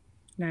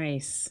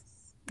 Nice.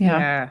 Yeah.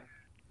 Yeah.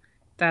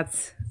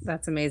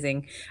 That's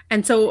amazing.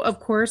 And so of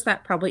course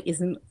that probably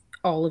isn't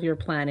all of your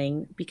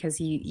planning because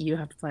you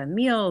have to plan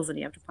meals and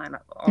you have to plan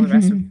all the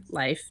rest of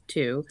life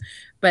too.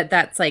 But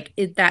that's like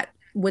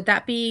would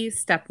that be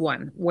step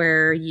one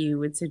where you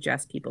would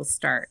suggest people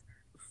start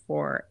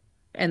for,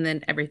 and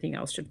then everything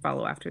else should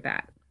follow after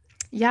that?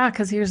 Yeah,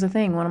 because here's the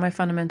thing. One of my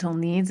fundamental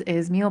needs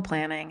is meal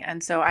planning.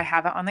 And so I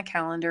have it on the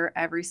calendar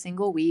every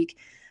single week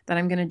that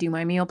I'm going to do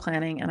my meal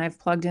planning. And I've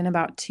plugged in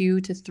about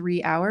 2 to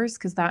 3 hours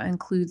because that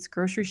includes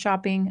grocery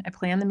shopping. I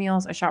plan the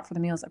meals, I shop for the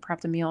meals, I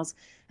prep the meals,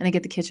 and I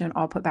get the kitchen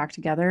all put back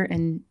together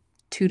in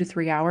 2 to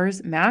 3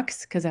 hours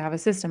max because I have a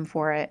system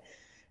for it.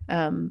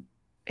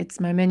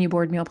 It's my menu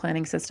board meal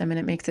planning system, and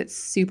it makes it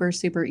super,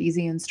 super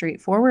easy and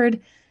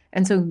straightforward.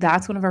 And so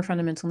that's one of our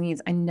fundamental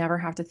needs. I never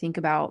have to think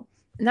about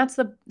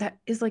that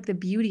is like the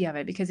beauty of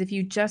it, because if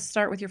you just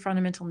start with your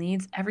fundamental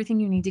needs, everything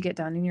you need to get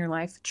done in your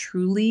life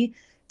truly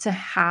to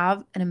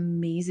have an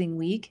amazing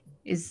week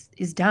is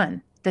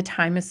done. The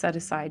time is set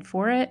aside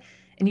for it,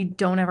 and you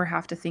don't ever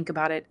have to think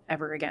about it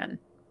ever again.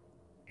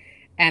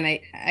 And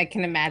I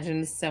can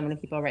imagine so many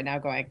people right now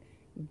going,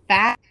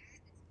 that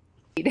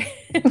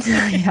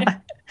Yeah.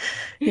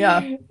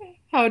 Yeah.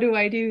 how do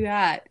I do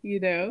that?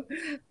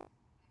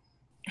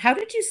 How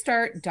did you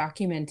start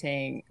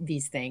documenting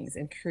these things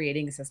and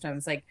creating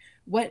systems? Like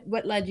what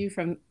led you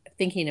from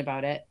thinking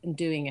about it and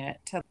doing it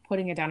to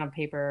putting it down on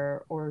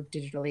paper or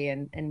digitally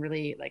and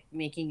really like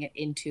making it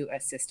into a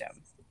system?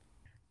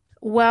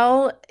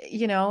 Well,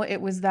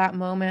 it was that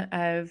moment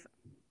of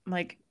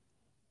like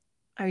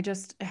I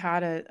just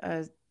had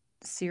a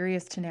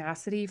serious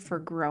tenacity for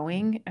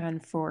growing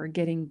and for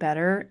getting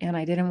better, and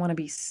I didn't want to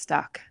be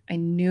stuck. I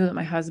knew that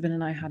my husband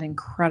and I had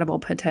incredible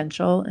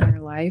potential in our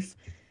life,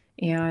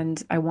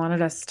 and I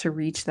wanted us to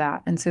reach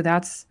that. And so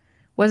that's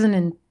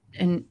wasn't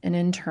an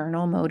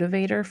internal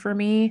motivator for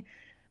me.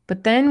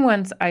 But then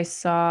once I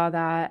saw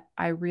that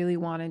I really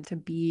wanted to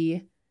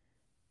be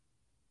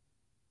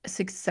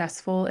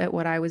successful at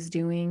what I was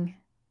doing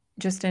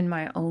just in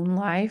my own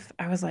life,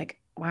 I was like,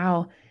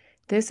 wow,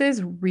 this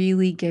is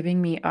really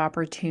giving me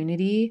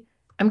opportunity.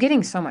 I'm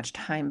getting so much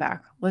time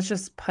back. Let's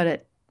just put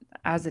it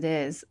as it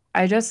is.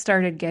 I just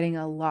started getting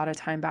a lot of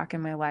time back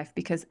in my life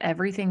because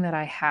everything that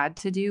I had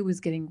to do was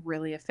getting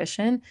really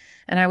efficient.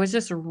 And I was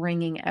just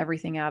wringing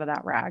everything out of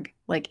that rag,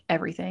 like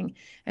everything.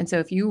 And so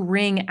if you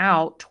wring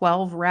out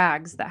 12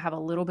 rags that have a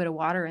little bit of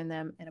water in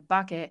them in a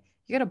bucket,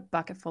 you get a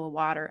bucket full of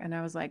water. And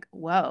I was like,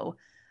 whoa,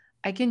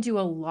 I can do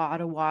a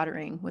lot of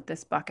watering with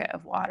this bucket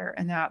of water.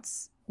 And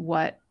that's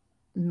what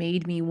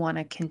made me want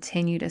to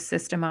continue to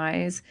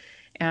systemize.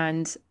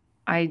 And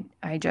I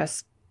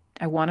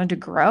wanted to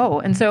grow.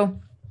 And so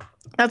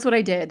that's what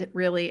I did,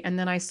 really. And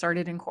then I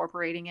started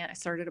incorporating it. I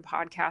started a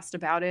podcast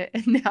about it,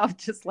 and now it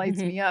just lights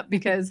me up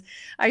because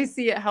I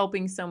see it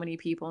helping so many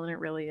people. And it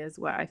really is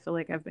what I feel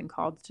like I've been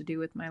called to do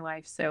with my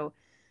life. So,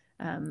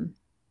 um,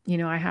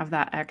 I have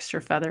that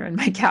extra feather in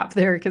my cap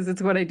there because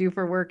it's what I do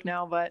for work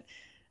now. But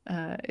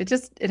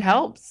it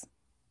helps.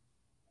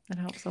 It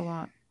helps a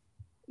lot.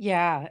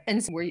 Yeah.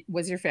 And so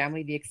was your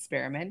family the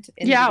experiment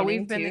in the Yeah,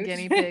 we've beginning been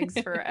the too? guinea pigs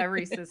for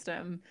every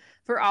system,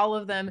 for all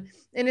of them.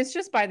 And it's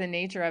just by the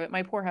nature of it.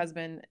 My poor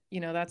husband,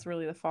 that's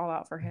really the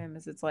fallout for him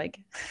is it's like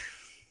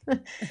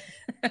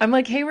I'm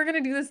like, "Hey, we're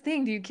going to do this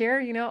thing. Do you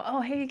care?"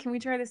 "Oh, hey, can we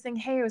try this thing?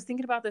 Hey, I was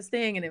thinking about this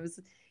thing." And it was,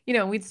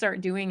 we'd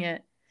start doing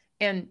it.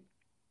 And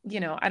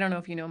I don't know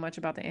if you know much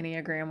about the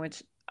Enneagram,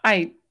 which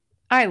I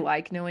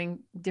like knowing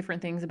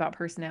different things about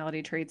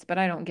personality traits, but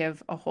I don't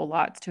give a whole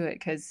lot to it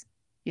because,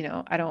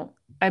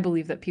 I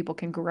believe that people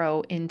can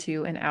grow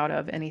into and out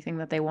of anything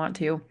that they want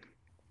to.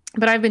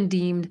 But I've been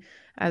deemed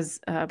as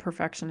a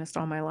perfectionist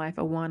all my life,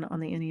 a 1 on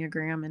the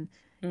Enneagram. And,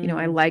 I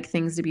Mm, like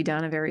things to be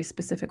done a very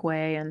specific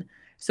way. And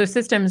so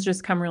systems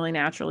just come really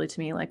naturally to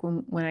me. Like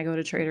when I go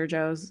to Trader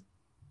Joe's,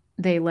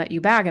 they let you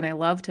bag, and I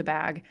love to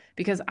bag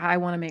because I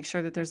want to make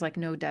sure that there's like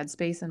no dead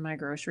space in my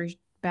grocery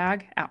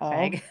bag at all.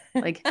 bag.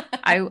 Like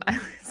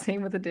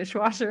same with the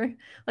dishwasher.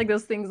 Like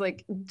those things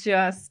like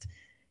just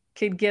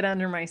could get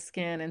under my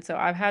skin. And so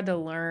I've had to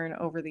learn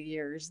over the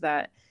years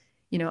that,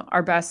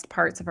 our best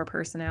parts of our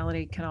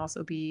personality can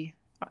also be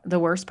the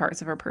worst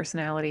parts of our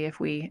personality if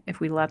we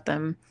let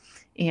them.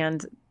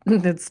 And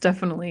that's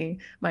definitely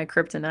my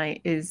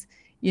kryptonite is,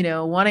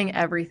 wanting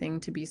everything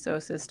to be so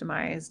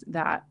systemized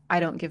that I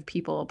don't give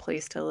people a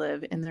place to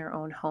live in their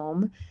own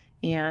home.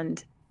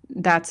 And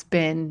that's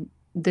been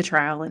the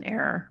trial and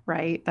error,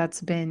 right?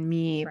 That's been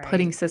me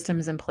putting Right.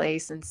 systems in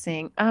place and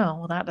saying, "Oh,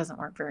 well, that doesn't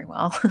work very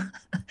well."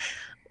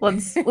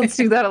 Let's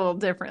do that a little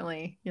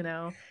differently.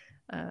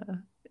 Uh,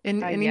 and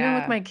even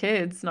with Yeah. my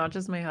kids, not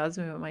just my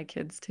husband, but my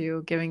kids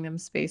too, giving them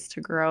space to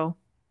grow.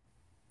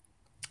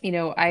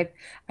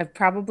 I've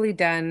probably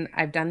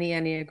I've done the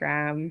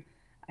Enneagram.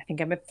 I think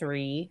I'm a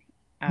 3,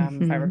 if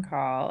I Hmm.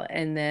 recall.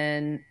 And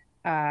then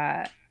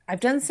uh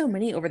I've done so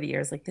many over the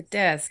years, like the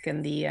disc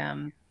and the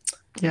Yeah,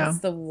 what's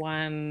the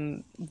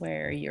one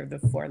where you're the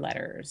 4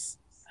 letters?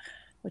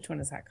 Which one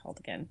is that called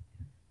again?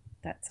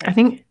 That's I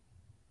think. like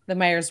the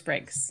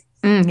Myers-Briggs.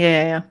 Yeah,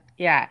 yeah, yeah.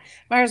 Yeah,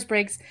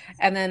 Myers-Briggs.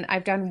 And then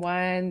I've done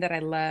one that I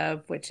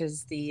love, which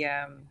is the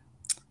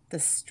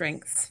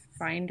Strengths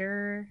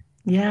Finder.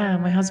 Yeah,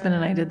 my husband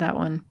and I did that Um,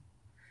 one.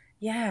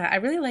 yeah, I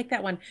really like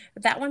that one.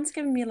 But that one's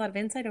given me a lot of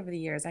insight over the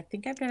years. I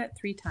think I've done it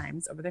 3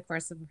 times over the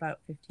course of about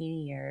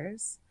 15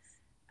 years,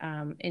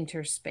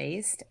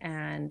 interspaced.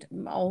 And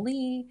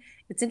only,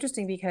 it's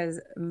interesting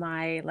because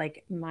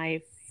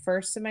my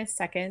first and my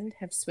second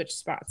have switched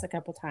spots a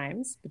couple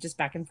times, but just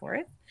back and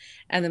forth.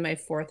 And then my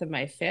fourth and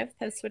my fifth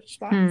has switched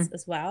spots Hmm.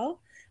 as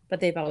well, but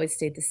they've always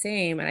stayed the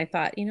same. And I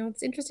thought,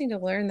 it's interesting to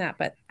learn that.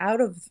 But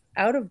out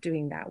of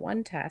doing that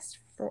one test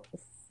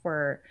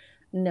for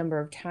a number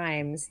of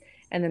times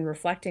and then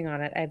reflecting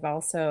on it, I've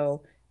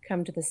also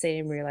come to the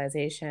same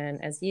realization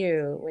as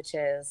you, which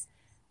is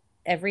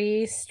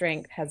every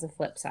strength has a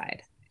flip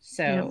side. Yep.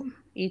 So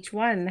each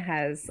one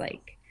has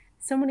like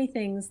so many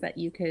things that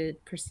you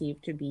could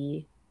perceive to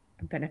be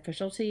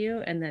beneficial to you,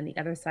 and then the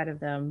other side of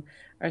them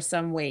are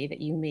some way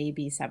that you may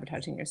be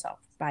sabotaging yourself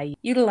by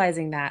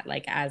utilizing that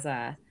like as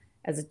a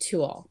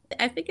tool.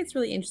 I think it's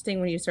really interesting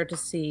when you start to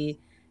see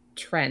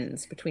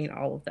trends between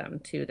all of them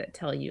too that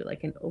tell you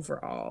like an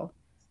overall,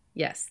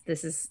 yes,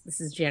 this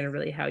is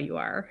generally how you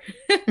are.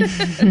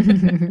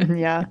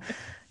 Yeah.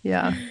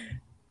 Yeah.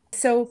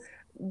 So,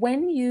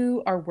 when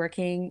you are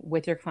working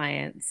with your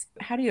clients,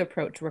 how do you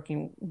approach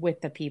working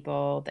with the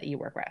people that you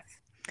work with?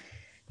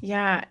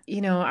 Yeah,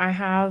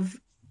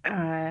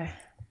 uh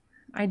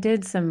I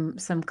did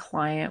some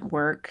client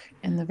work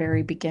in the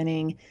very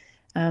beginning.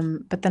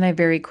 But then I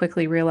very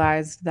quickly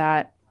realized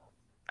that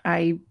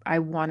I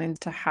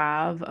wanted to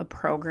have a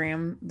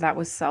program that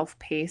was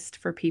self-paced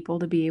for people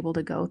to be able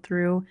to go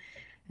through.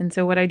 And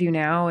so what I do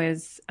now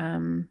is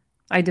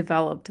I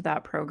developed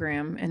that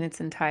program in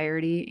its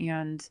entirety,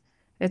 and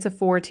it's a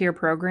four-tier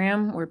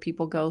program where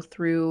people go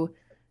through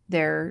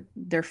their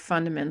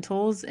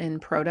fundamentals in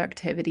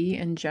productivity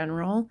in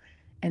general,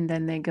 and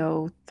then they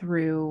go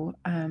through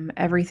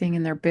everything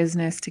in their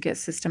business to get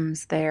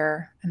systems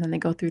there, and then they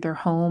go through their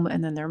home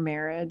and then their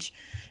marriage.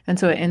 And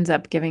so it ends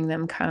up giving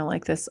them kind of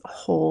like this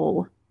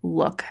whole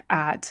look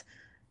at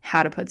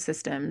how to put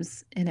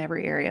systems in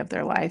every area of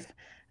their life,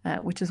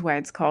 which is why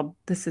it's called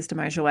the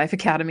Systemize Your Life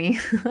Academy.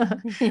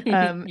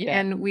 Yeah.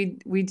 And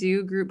we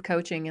do group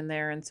coaching in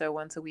there, and so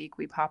once a week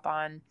we pop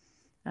on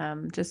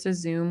just a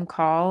Zoom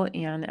call,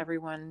 and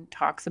everyone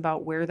talks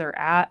about where they're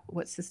at,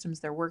 what systems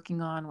they're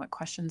working on, what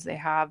questions they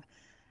have,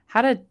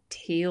 how to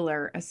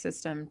tailor a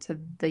system to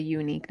the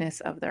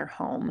uniqueness of their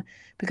home.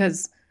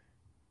 Because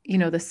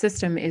the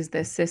system is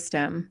the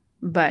system,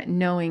 but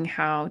knowing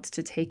how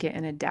to take it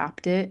and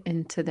adapt it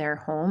into their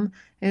home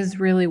is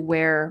really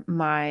where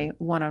my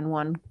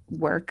one-on-one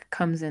work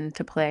comes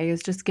into play,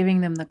 is just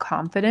giving them the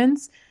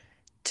confidence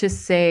to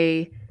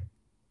say,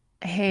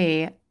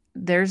 hey,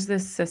 there's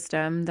this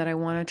system that I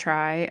want to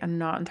try. I'm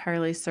not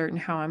entirely certain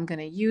how I'm going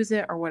to use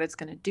it or what it's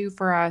going to do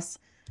for us,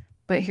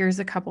 but here's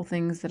a couple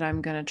things that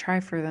I'm going to try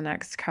for the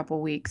next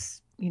couple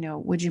weeks.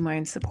 Would you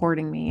mind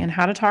supporting me? And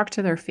how to talk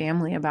to their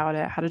family about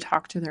it, how to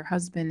talk to their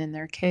husband and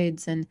their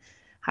kids, and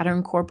how to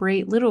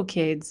incorporate little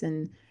kids,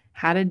 and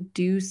how to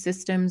do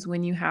systems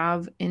when you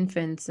have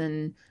infants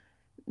and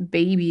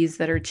babies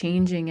that are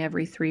changing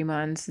every 3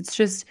 months.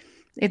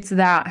 It's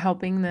that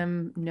helping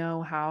them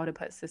know how to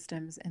put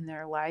systems in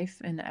their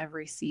life in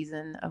every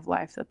season of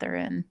life that they're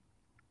in.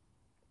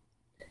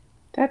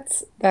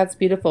 That's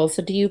beautiful.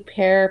 So do you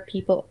pair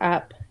people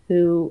up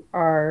who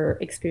are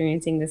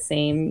experiencing the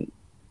same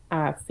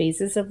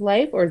phases of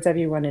life, or is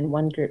everyone in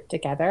one group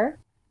together?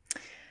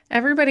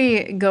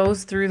 Everybody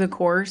goes through the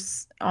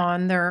course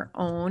on their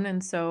own,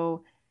 and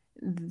so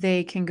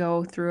they can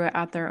go through it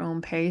at their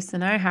own pace.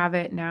 And I have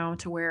it now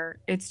to where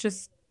it's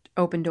just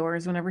open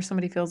doors. Whenever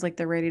somebody feels like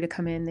they're ready to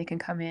come in, they can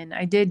come in.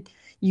 I did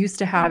used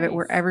to have it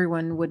where Nice.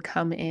 everyone would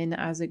come in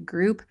as a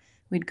group.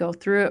 We'd go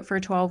through it for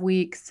 12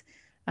 weeks.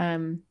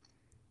 Um,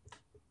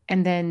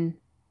 and then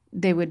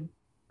they would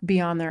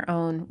be on their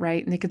own,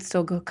 right? And they could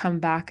still come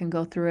back and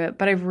go through it.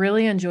 But I've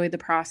really enjoyed the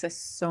process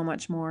so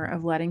much more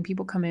of letting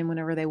people come in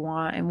whenever they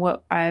want. And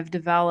what I've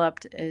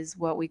developed is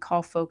what we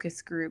call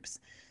focus groups.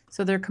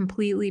 So they're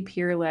completely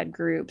peer-led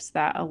groups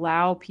that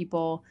allow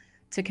people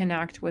to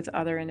connect with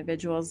other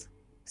individuals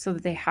so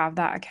that they have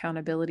that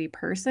accountability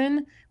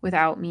person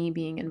without me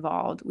being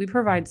involved. We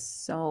provide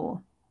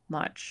so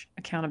much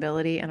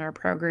accountability in our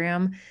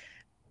program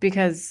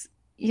because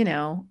I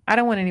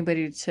don't want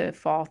anybody to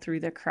fall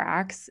through the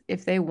cracks.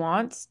 If they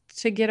want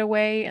to get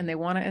away and they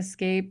want to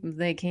escape,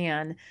 they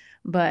can.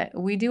 But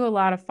we do a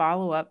lot of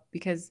follow up,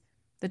 because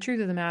the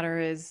truth of the matter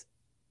is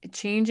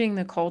changing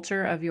the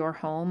culture of your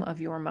home, of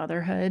your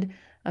motherhood,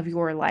 of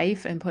your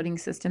life, and putting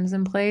systems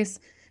in place.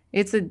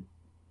 It's a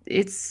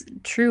it's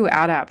true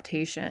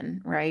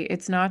adaptation, right?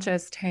 It's not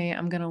just, hey,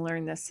 I'm going to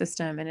learn this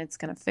system and it's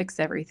going to fix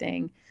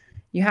everything.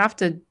 You have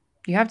to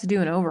you have to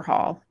do an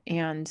overhaul,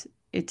 and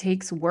it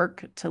takes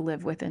work to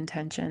live with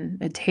intention.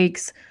 It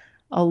takes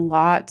a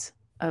lot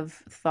of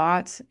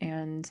thought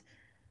and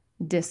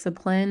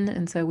discipline.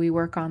 And so we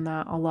work on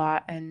that a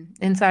lot. And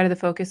inside of the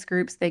focus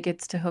groups, they get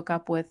to hook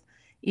up with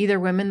either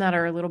women that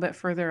are a little bit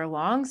further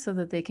along so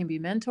that they can be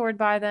mentored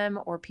by them,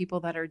 or people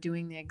that are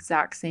doing the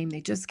exact same.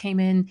 They just came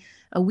in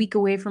a week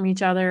away from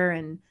each other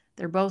and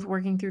they're both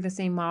working through the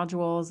same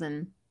modules,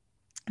 and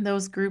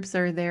those groups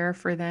are there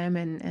for them,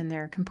 and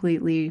they're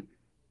completely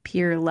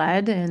peer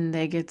led, and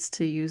they gets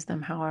to use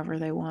them however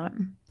they want.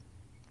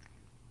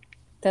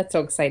 That's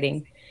so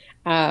exciting.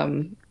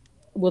 Um,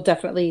 we'll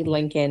definitely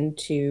link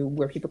into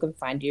where people can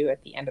find you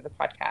at the end of the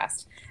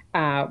podcast.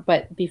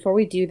 But before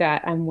we do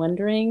that, I'm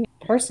wondering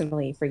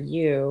personally for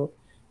you,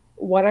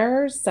 what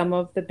are some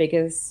of the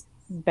biggest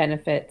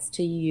benefits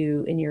to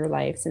you in your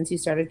life since you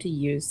started to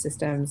use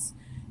systems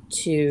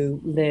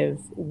to live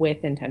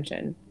with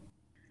intention?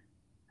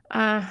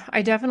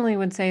 I definitely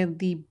would say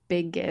the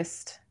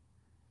biggest,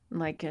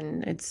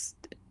 and it's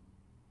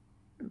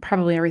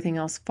probably everything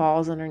else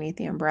falls underneath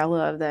the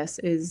umbrella of this,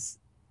 is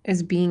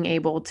being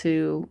able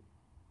to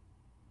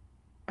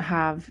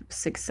have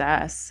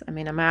success. I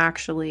mean, I'm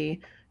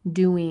actually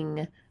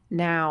doing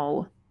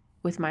now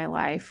with my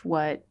life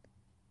what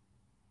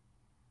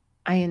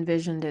I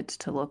envisioned it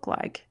to look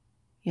like,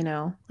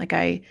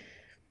 like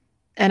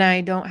and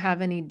I don't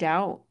have any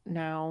doubt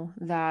now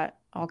that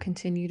I'll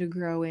continue to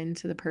grow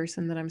into the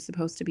person that I'm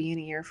supposed to be in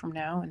a year from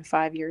now and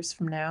 5 years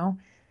from now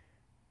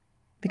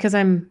because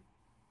I'm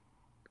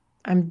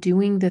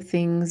doing the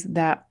things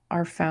that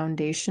are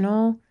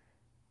foundational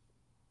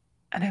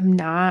and I'm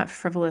not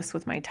frivolous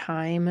with my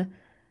time.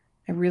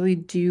 I really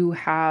do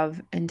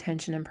have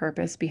intention and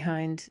purpose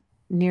behind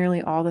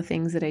nearly all the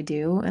things that I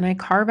do. And I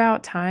carve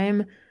out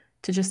time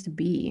to just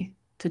be,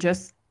 to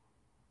just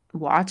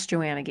watch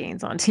Joanna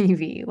Gaines on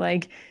TV,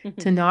 like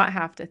to not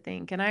have to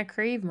think. And I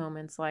crave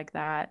moments like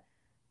that.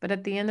 But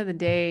at the end of the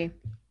day,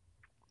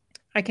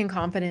 I can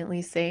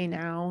confidently say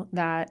now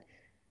that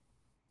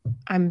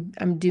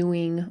I'm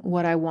doing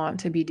what I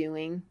want to be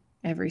doing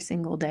every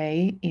single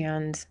day.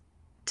 And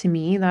to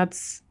me,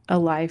 that's a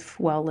life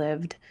well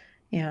lived.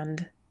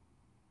 And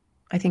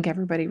I think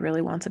everybody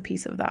really wants a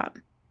piece of that.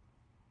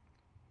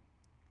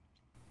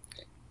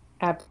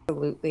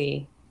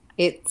 Absolutely.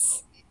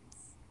 It's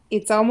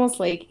almost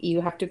like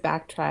you have to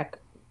backtrack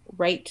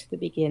right to the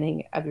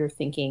beginning of your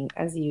thinking,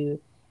 as you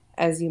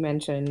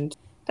mentioned.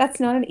 That's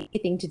not an easy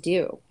thing to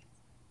do.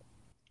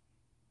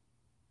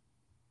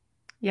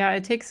 Yeah,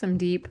 it takes some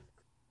deep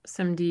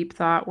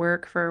thought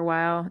work for a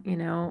while,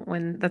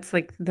 when that's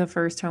like the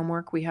first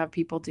homework we have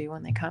people do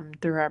when they come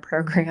through our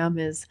program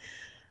is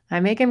I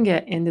make them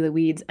get into the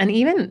weeds. And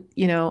even,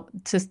 to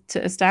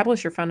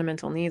establish your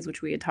fundamental needs,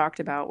 which we had talked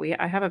about,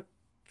 I have a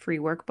free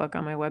workbook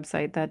on my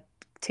website that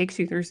takes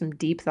you through some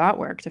deep thought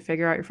work to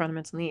figure out your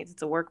fundamental needs.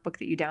 It's a workbook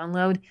that you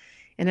download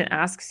and it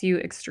asks you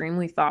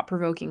extremely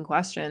thought-provoking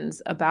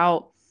questions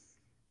about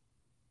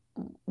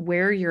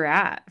where you're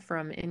at,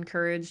 from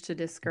encouraged to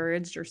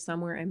discouraged or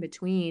somewhere in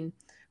between,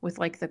 with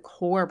like the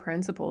core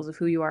principles of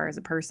who you are as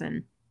a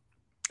person.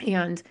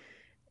 And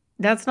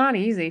that's not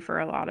easy for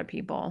a lot of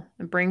people.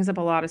 It brings up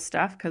a lot of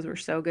stuff because we're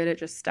so good at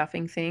just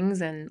stuffing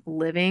things and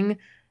living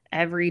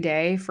every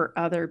day for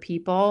other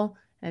people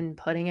and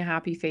putting a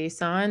happy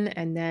face on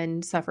and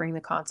then suffering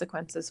the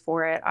consequences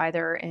for it,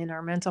 either in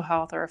our mental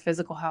health or our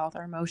physical health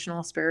or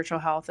emotional, spiritual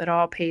health. It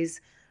all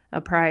pays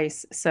a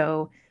price.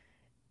 So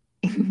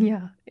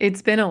yeah,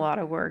 it's been a lot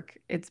of work.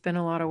 It's been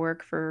a lot of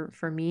work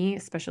for me,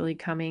 especially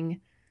coming.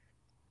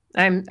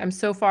 I'm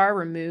so far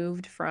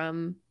removed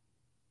from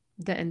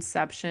the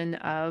inception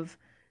of,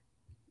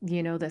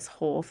 this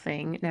whole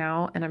thing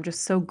now, and I'm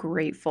just so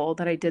grateful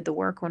that I did the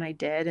work when I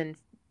did. And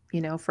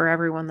for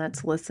everyone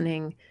that's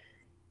listening,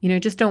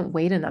 just don't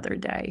wait another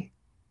day.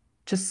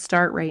 Just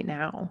start right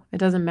now. It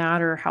doesn't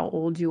matter how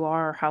old you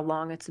are, or how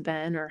long it's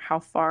been, or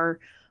how far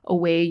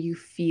away you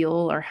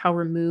feel, or how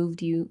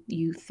removed you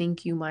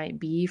think you might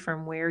be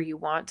from where you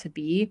want to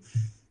be.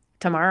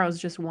 Tomorrow's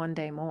just one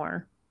day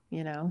more,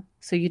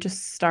 So you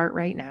just start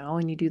right now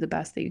and you do the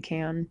best that you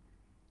can.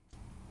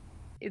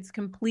 It's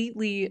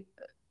completely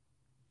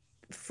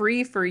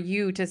free for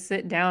you to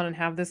sit down and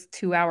have this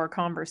 2-hour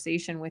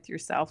conversation with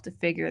yourself to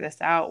figure this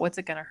out. What's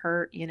it going to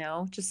hurt?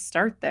 Just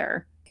start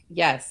there.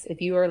 Yes,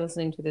 if you are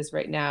listening to this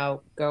right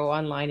now, go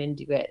online and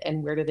do it.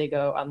 And where do they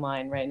go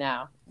online right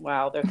now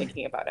while they're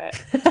thinking about it?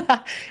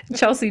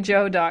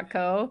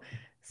 ChelseaJoe.co,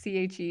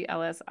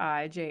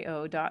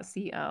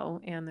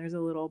 CHELSIJO.co. And there's a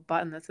little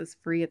button that says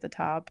free at the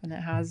top, and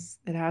it has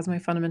my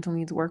fundamental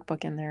needs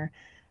workbook in there.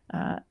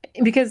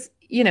 Because,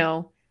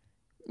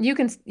 you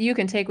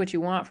can take what you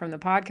want from the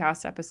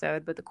podcast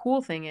episode, but the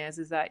cool thing is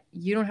that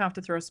you don't have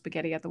to throw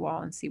spaghetti at the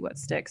wall and see what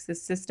sticks.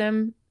 This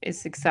system is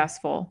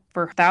successful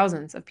for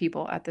thousands of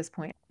people at this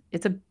point.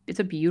 It's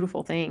a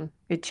beautiful thing.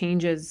 It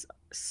changes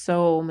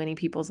so many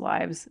people's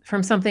lives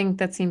from something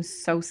that seems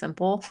so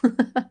simple,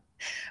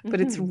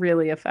 but it's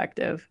really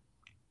effective.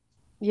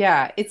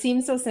 Yeah, it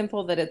seems so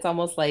simple that it's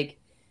almost like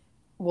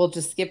we'll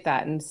just skip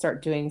that and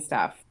start doing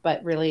stuff.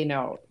 But really,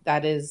 no,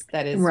 that is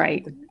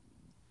Right.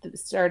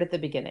 start at the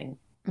beginning.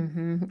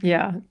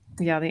 Yeah.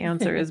 Yeah, the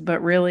answer is,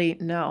 but really,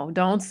 no,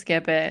 don't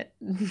skip it.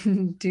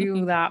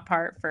 Do that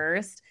part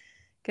first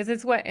because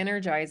it's what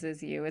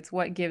energizes you. It's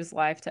what gives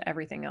life to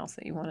everything else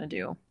that you want to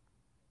do.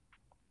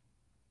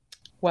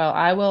 Well,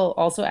 I will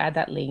also add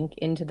that link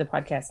into the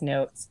podcast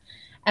notes.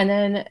 And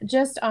then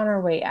just on our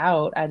way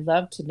out, I'd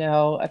love to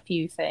know a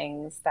few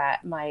things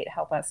that might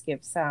help us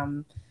give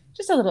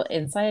just a little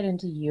insight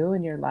into you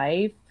and your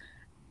life.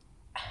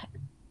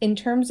 In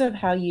terms of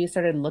how you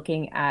started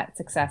looking at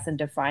success and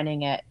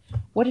defining it,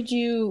 what did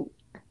you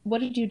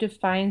what did you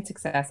define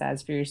success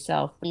as for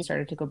yourself when you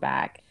started to go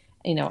back,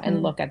 and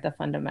Mm. look at the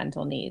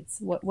fundamental needs?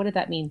 What did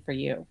that mean for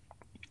you?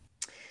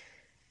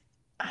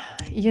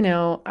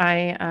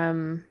 I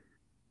am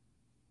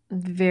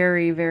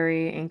very,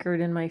 very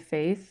anchored in my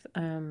faith.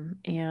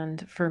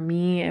 And for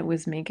me, it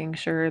was making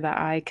sure that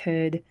I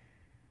could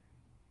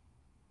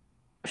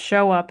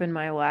show up in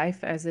my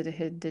life as it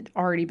had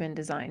already been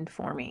designed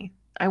for me.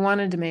 I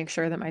wanted to make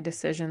sure that my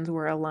decisions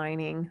were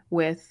aligning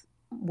with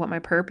what my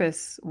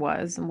purpose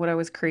was and what I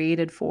was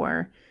created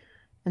for.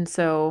 And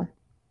so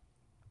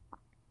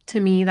To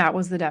me, that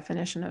was the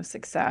definition of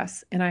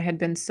success. And I had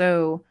been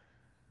so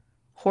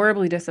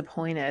horribly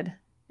disappointed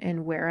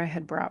in where I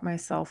had brought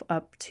myself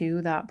up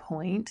to that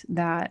point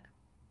that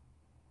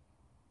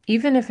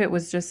even if it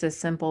was just as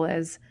simple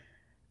as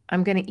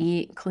I'm going to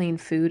eat clean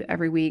food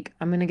every week,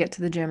 I'm going to get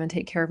to the gym and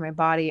take care of my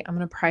body, I'm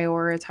going to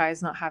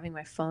prioritize not having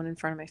my phone in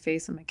front of my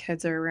face when my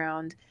kids are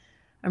around,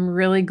 I'm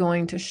really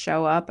going to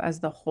show up as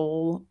the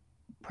whole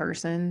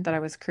person that I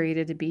was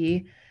created to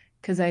be.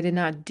 Because I did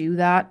not do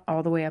that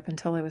all the way up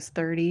until I was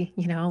 30.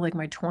 Like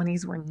my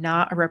 20s were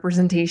not a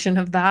representation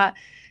of that.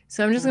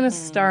 So I'm just going to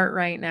start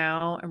right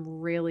now. I'm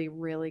really,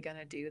 really going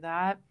to do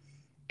that.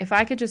 If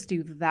I could just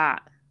do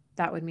that,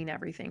 that would mean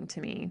everything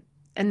to me.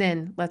 And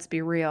then let's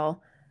be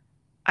real.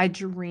 I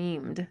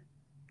dreamed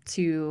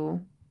to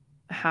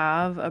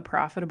have a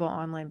profitable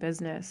online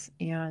business.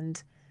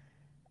 And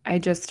I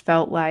just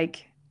felt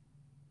like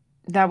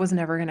that was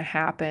never going to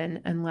happen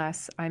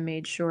unless I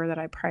made sure that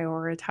I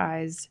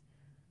prioritized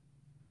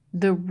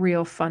the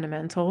real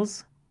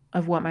fundamentals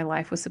of what my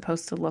life was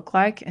supposed to look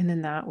like. And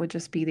then that would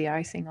just be the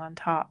icing on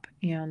top.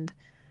 And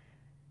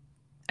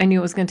I knew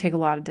it was going to take a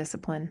lot of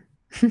discipline.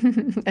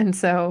 And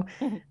so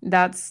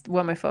that's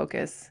what my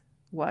focus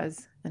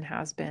was and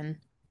has been.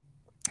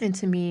 And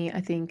to me, I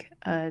think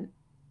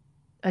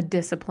a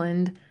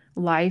disciplined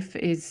life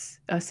is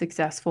a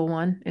successful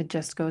one. It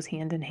just goes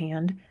hand in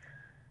hand.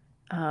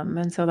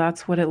 And so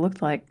that's what it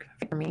looked like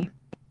for me.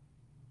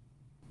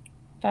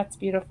 That's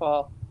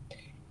beautiful.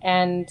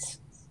 And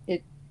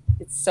it's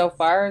so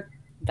far,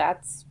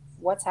 that's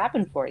what's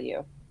happened for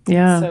you.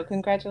 Yeah. So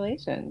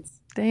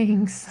congratulations.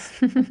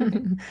 Thanks.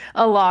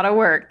 A lot of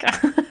work.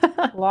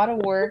 A lot of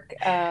work,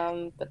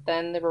 but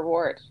then the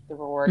reward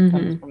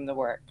comes from the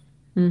work.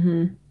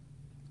 Mm-hmm.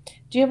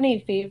 Do you have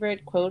any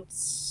favorite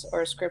quotes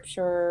or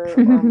scripture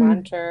or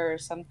mantra or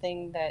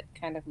something that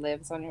kind of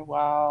lives on your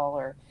wall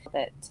or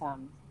that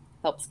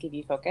helps give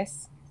you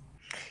focus?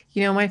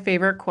 My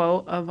favorite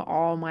quote of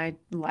all my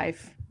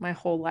life, my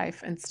whole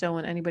life, and still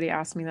when anybody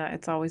asks me that,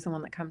 it's always the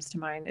one that comes to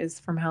mind, is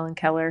from Helen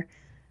Keller.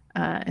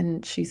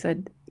 And she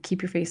said,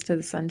 keep your face to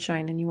the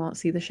sunshine and you won't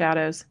see the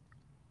shadows.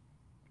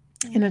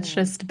 And it's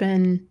just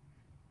been,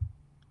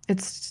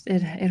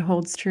 it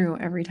holds true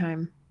every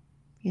time,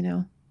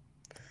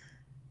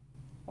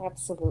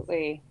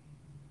 Absolutely.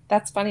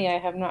 That's funny. I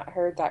have not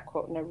heard that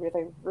quote in a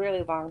really,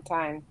 really long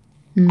time.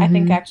 I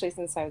think actually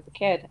since I was a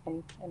kid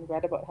and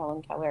read about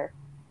Helen Keller.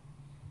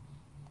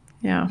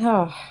 Yeah.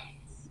 Oh,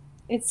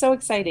 it's so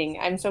exciting.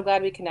 I'm so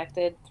glad we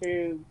connected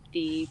through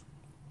the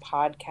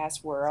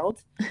podcast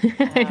world.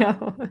 I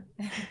know.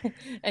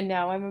 And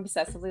now I'm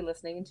obsessively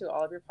listening to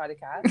all of your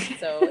podcasts.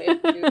 So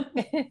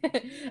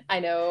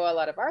I know a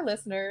lot of our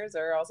listeners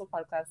are also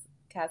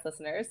podcast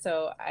listeners.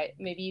 So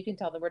maybe you can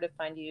tell them where to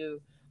find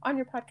you on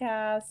your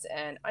podcast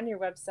and on your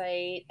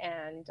website,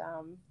 and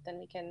then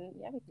we can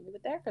leave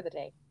it there for the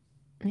day.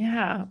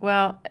 Yeah.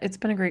 Well, it's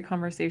been a great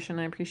conversation.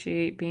 I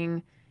appreciate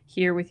being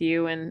here with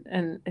you,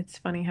 and it's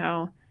funny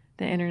how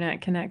the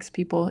internet connects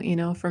people,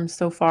 from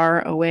so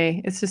far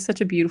away. It's just such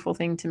a beautiful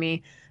thing to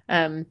me.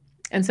 And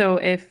so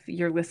if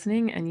you're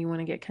listening and you want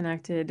to get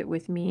connected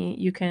with me,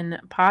 you can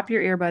pop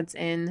your earbuds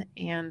in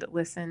and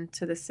listen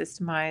to the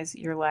Systemize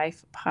Your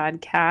Life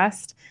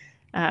podcast.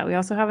 We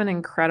also have an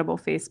incredible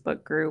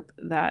Facebook group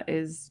that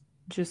is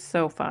just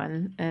so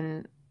fun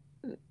and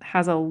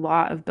has a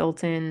lot of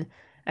built-in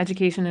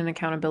education and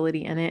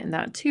accountability in it. And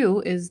that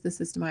too is the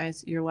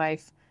Systemize Your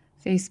Life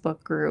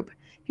Facebook group.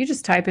 If you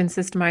just type in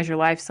Systemize Your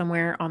Life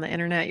somewhere on the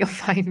internet, you'll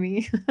find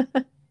me.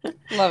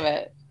 Love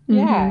it.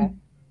 Yeah.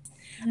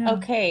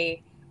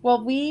 Okay.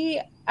 Well,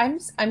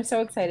 I'm so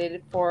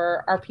excited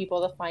for our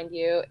people to find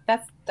you.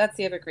 That's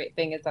the other great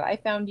thing is that I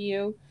found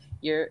you.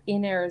 You're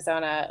in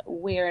Arizona.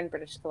 We're in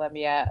British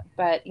Columbia.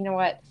 But you know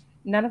what?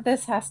 None of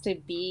this has to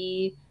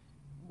be.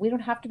 We don't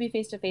have to be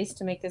face to face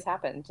to make this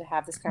happen. To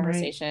have this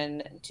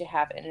conversation, to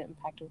have an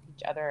impact with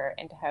each other,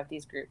 and to have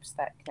these groups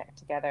that connect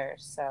together.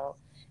 So,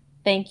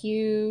 thank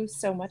you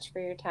so much for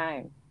your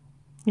time.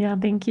 Yeah,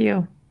 thank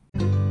you.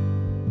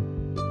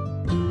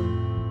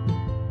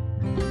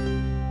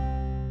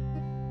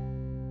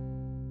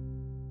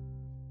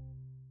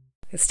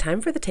 It's time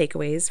for the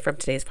takeaways from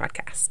today's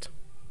podcast.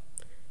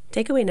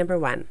 Takeaway number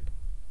 1.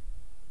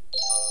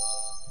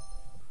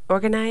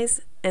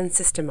 Organize and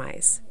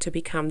systemize to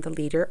become the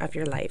leader of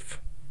your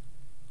life.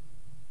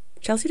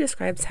 Chelsea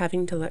describes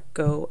having to let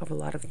go of a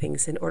lot of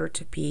things in order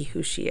to be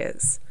who she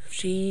is.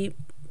 She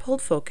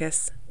pulled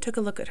focus, took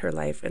a look at her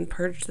life, and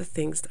purged the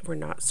things that were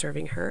not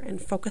serving her and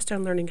focused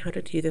on learning how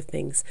to do the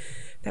things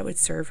that would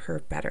serve her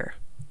better.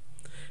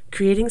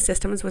 Creating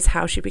systems was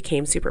how she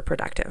became super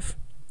productive.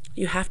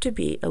 You have to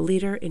be a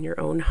leader in your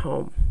own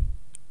home.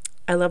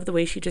 I love the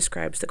way she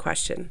describes the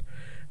question,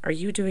 are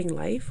you doing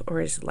life or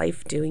is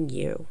life doing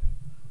you?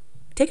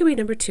 Takeaway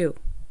number 2.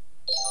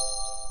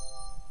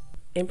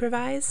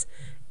 Improvise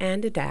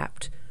and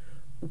adapt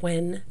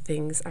when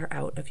things are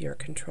out of your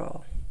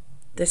control.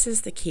 This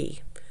is the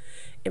key.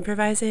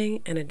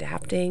 Improvising and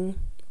adapting,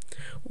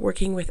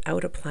 working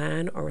without a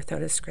plan or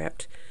without a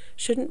script,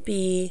 shouldn't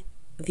be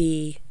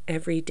the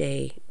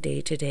everyday,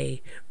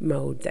 day-to-day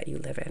mode that you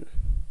live in.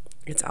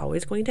 It's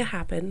always going to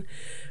happen,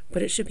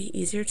 but it should be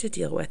easier to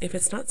deal with if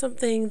it's not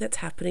something that's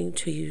happening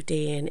to you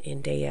day in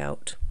and day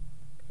out.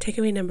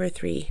 Takeaway number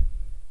 3.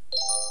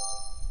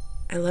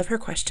 I love her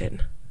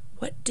question.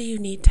 What do you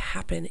need to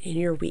happen in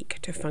your week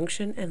to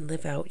function and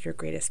live out your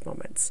greatest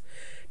moments,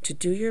 to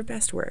do your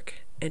best work,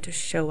 and to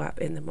show up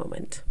in the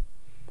moment?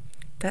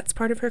 That's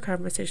part of her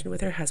conversation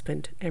with her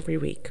husband every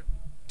week.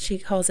 She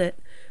calls it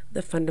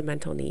the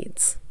fundamental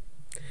needs.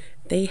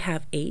 They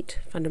have 8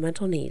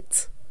 fundamental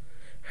needs.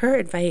 Her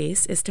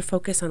advice is to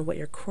focus on what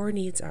your core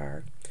needs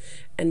are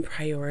and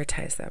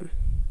prioritize them.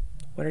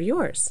 What are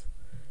yours?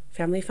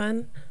 Family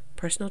fun?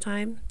 Personal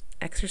time?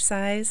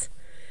 Exercise?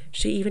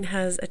 She even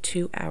has a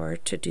 2-hour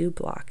to-do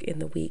block in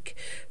the week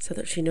so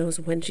that she knows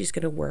when she's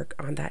going to work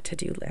on that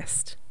to-do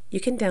list. You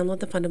can download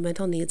the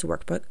Fundamental Needs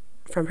Workbook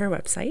from her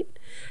website,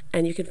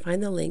 and you can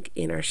find the link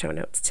in our show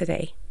notes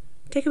today.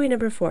 Takeaway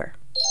number 4.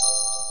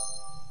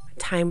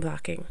 Time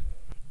blocking.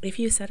 If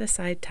you set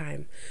aside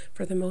time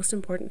for the most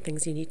important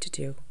things you need to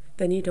do,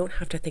 then you don't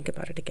have to think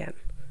about it again.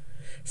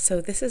 So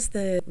this is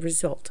the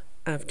result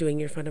of doing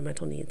your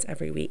fundamental needs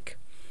every week.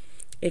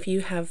 If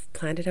you have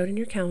planned it out in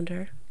your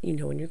calendar, you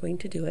know when you're going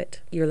to do it,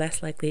 you're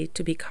less likely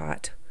to be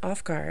caught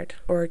off guard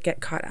or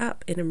get caught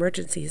up in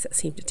emergencies that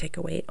seem to take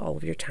away all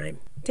of your time.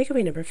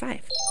 Takeaway number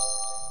 5.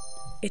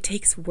 It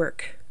takes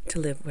work to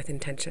live with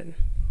intention.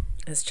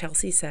 As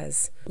Chelsea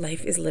says,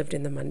 life is lived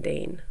in the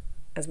mundane.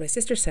 As my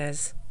sister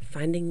says,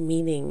 finding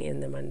meaning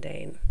in the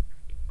mundane.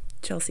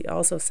 Chelsea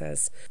also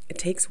says, it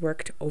takes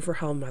work to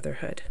overhaul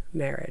motherhood,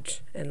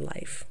 marriage, and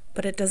life.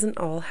 But it doesn't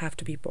all have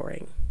to be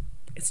boring.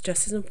 It's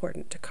just as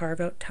important to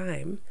carve out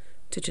time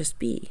to just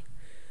be.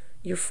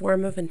 Your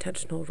form of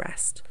intentional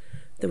rest,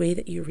 the way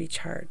that you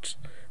recharge.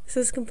 This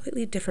is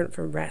completely different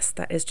from rest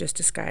that is just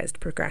disguised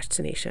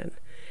procrastination.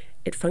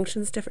 It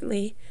functions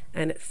differently,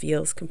 and it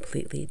feels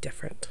completely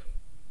different.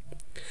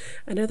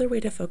 Another way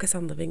to focus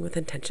on living with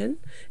intention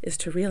is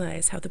to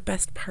realize how the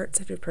best parts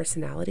of your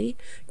personality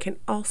can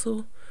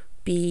also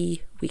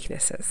be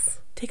weaknesses.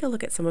 Take a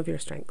look at some of your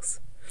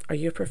strengths. Are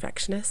you a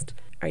perfectionist?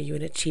 Are you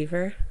an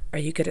achiever? Are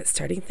you good at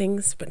starting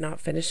things but not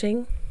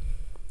finishing?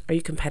 Are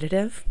you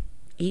competitive?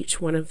 Each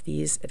one of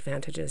these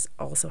advantages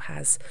also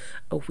has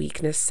a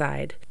weakness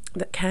side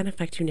that can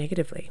affect you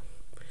negatively.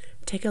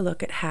 Take a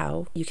look at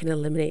how you can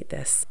eliminate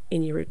this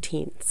in your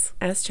routines.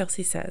 As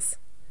Chelsea says,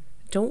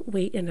 don't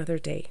wait another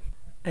day.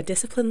 A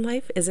disciplined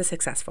life is a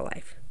successful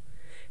life.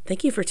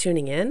 Thank you for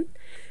tuning in,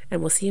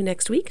 and we'll see you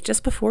next week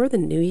just before the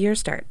new year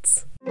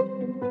starts.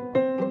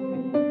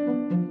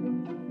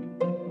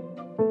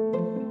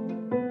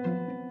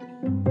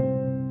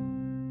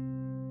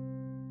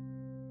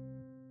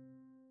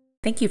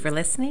 Thank you for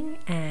listening,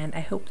 and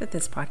I hope that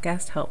this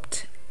podcast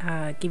helped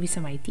give you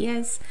some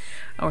ideas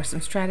or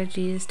some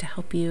strategies to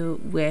help you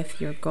with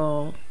your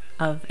goal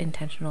of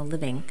intentional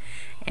living.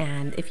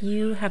 And if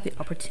you have the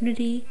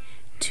opportunity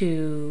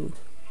to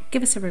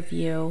give us a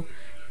review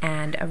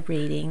and a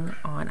rating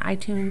on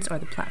iTunes or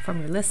the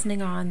platform you're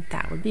listening on,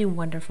 that would be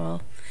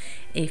wonderful.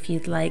 If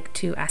you'd like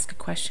to ask a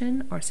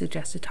question or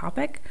suggest a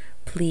topic,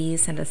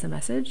 please send us a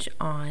message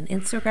on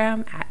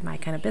Instagram at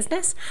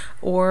MyKindOfBusiness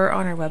or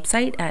on our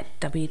website at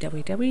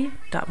www.mykind.ca.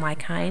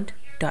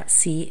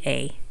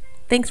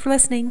 Thanks for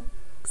listening.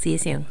 See you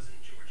soon.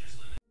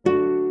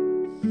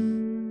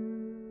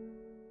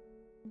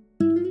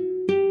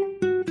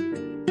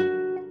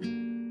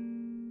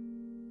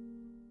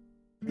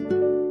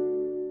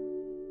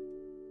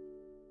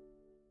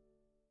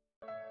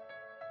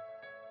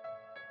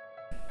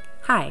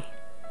 Hi,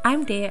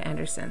 I'm Dea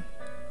Anderson,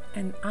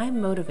 and I'm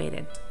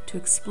motivated to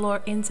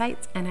explore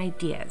insights and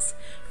ideas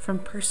from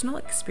personal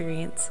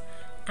experience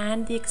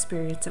and the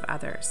experience of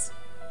others.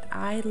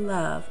 I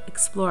love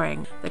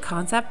exploring the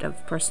concept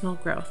of personal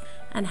growth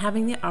and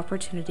having the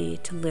opportunity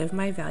to live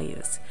my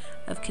values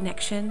of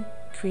connection,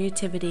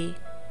 creativity,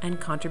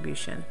 and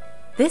contribution.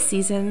 This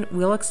season,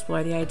 we'll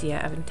explore the idea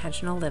of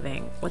intentional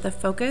living with a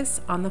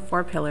focus on the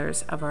 4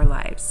 pillars of our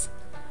lives: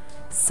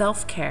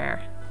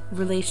 self-care,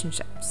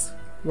 relationships,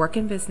 work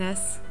and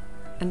business,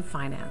 and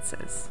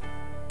finances.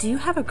 Do you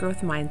have a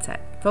growth mindset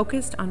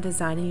focused on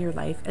designing your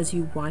life as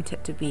you want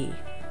it to be?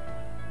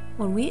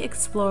 When we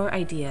explore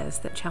ideas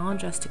that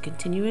challenge us to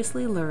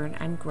continuously learn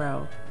and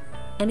grow,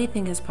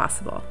 anything is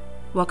possible.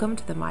 Welcome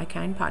to the My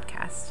Kind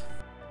podcast.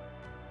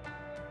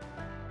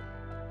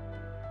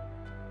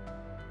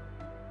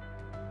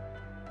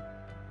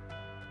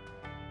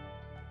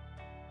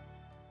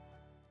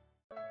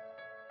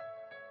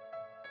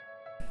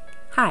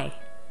 Hi,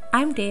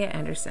 I'm Dea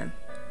Anderson,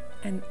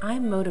 and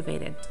I'm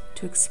motivated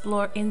to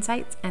explore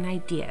insights and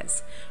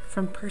ideas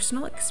from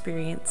personal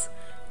experience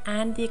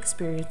and the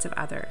experience of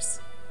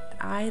others.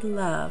 I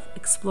love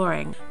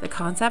exploring the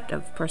concept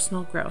of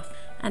personal growth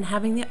and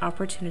having the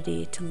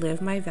opportunity to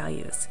live my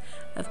values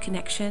of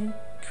connection,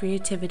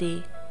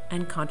 creativity,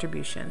 and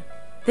contribution.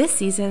 This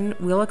season,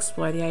 we'll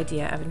explore the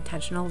idea of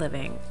intentional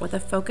living with a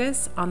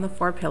focus on the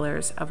 4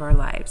 pillars of our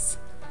lives: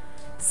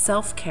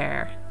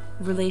 self-care,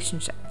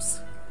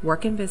 relationships,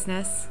 work and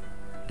business,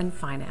 and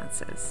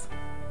finances.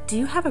 Do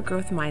you have a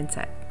growth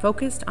mindset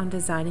focused on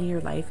designing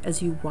your life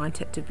as you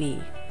want it to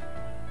be?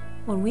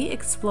 When we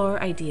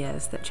explore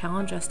ideas that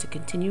challenge us to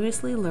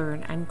continuously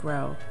learn and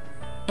grow,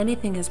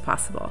 anything is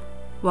possible.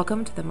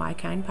 Welcome to the My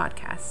Kind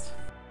podcast.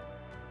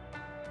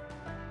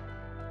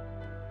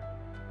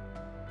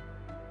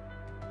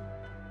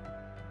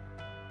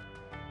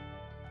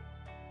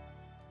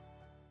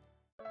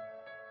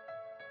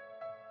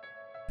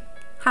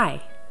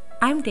 Hi,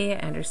 I'm Dea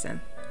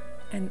Anderson,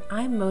 and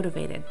I'm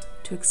motivated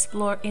to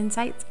explore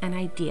insights and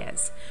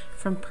ideas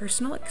from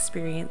personal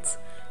experience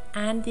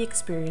and the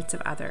experience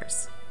of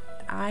others.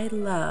 I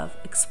love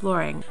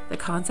exploring the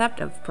concept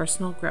of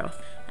personal growth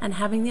and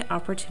having the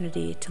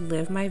opportunity to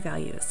live my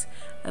values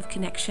of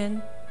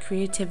connection,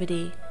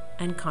 creativity,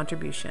 and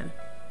contribution.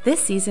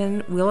 This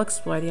season, we'll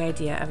explore the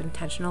idea of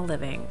intentional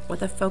living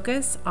with a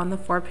focus on the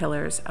 4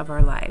 pillars of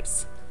our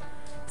lives: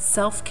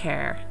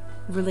 self-care,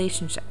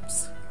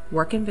 relationships,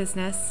 work and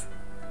business,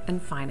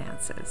 and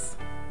finances.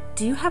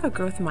 Do you have a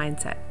growth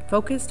mindset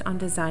focused on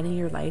designing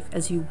your life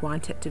as you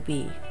want it to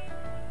be?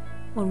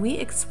 When we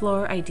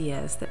explore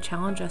ideas that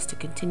challenge us to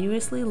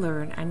continuously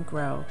learn and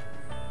grow,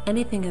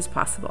 anything is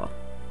possible.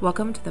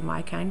 Welcome to the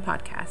My Kind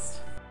podcast.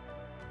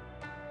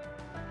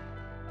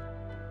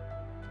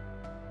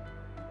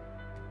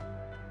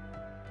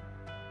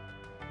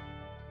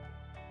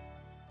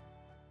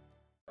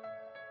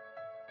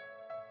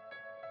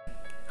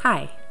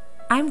 Hi,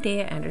 I'm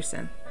Dea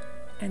Anderson,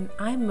 and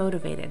I'm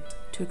motivated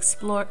to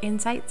explore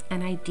insights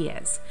and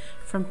ideas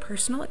from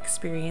personal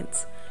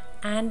experience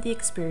and the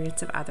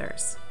experience of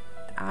others.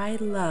 I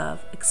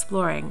love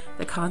exploring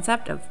the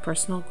concept of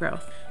personal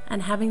growth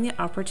and having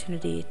the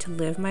opportunity to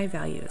live my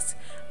values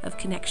of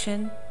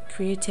connection,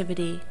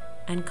 creativity,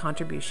 and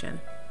contribution.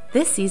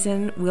 This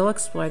season, we'll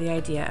explore the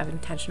idea of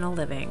intentional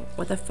living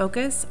with a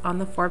focus on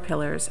the 4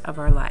 pillars of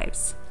our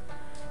lives: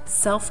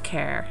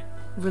 self-care,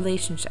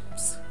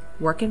 relationships,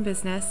 work and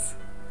business,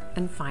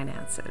 and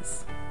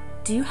finances.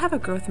 Do you have a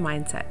growth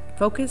mindset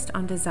focused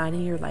on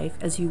designing your life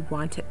as you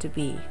want it to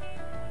be?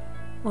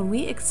 When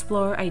we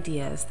explore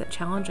ideas that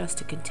challenge us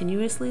to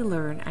continuously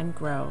learn and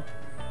grow,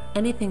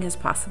 anything is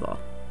possible.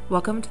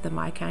 Welcome to the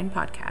My Kind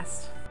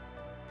podcast.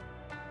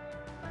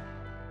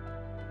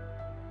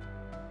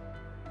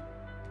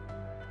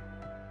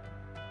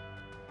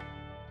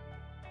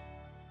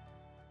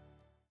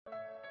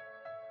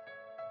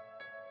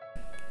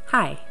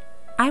 Hi,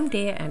 I'm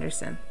Dea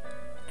Anderson,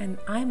 and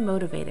I'm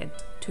motivated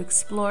to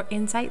explore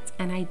insights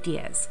and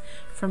ideas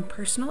from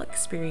personal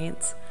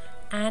experience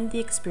and the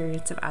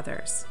experience of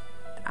others.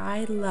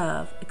 I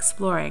love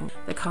exploring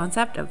the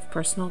concept of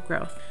personal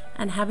growth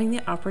and having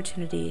the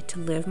opportunity to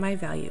live my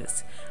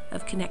values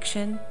of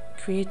connection,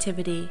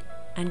 creativity,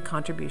 and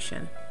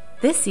contribution.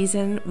 This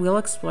season, we'll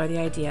explore the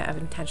idea of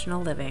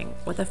intentional living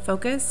with a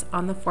focus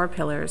on the 4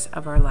 pillars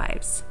of our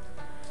lives: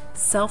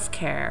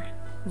 self-care,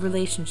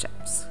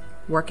 relationships,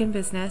 work and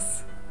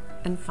business,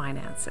 and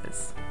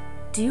finances.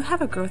 Do you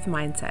have a growth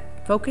mindset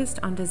focused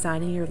on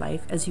designing your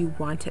life as you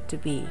want it to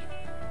be?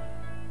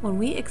 When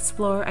we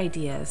explore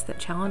ideas that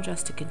challenge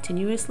us to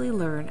continuously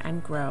learn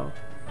and grow,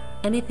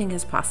 anything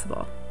is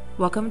possible.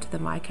 Welcome to the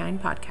My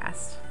Kind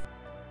podcast.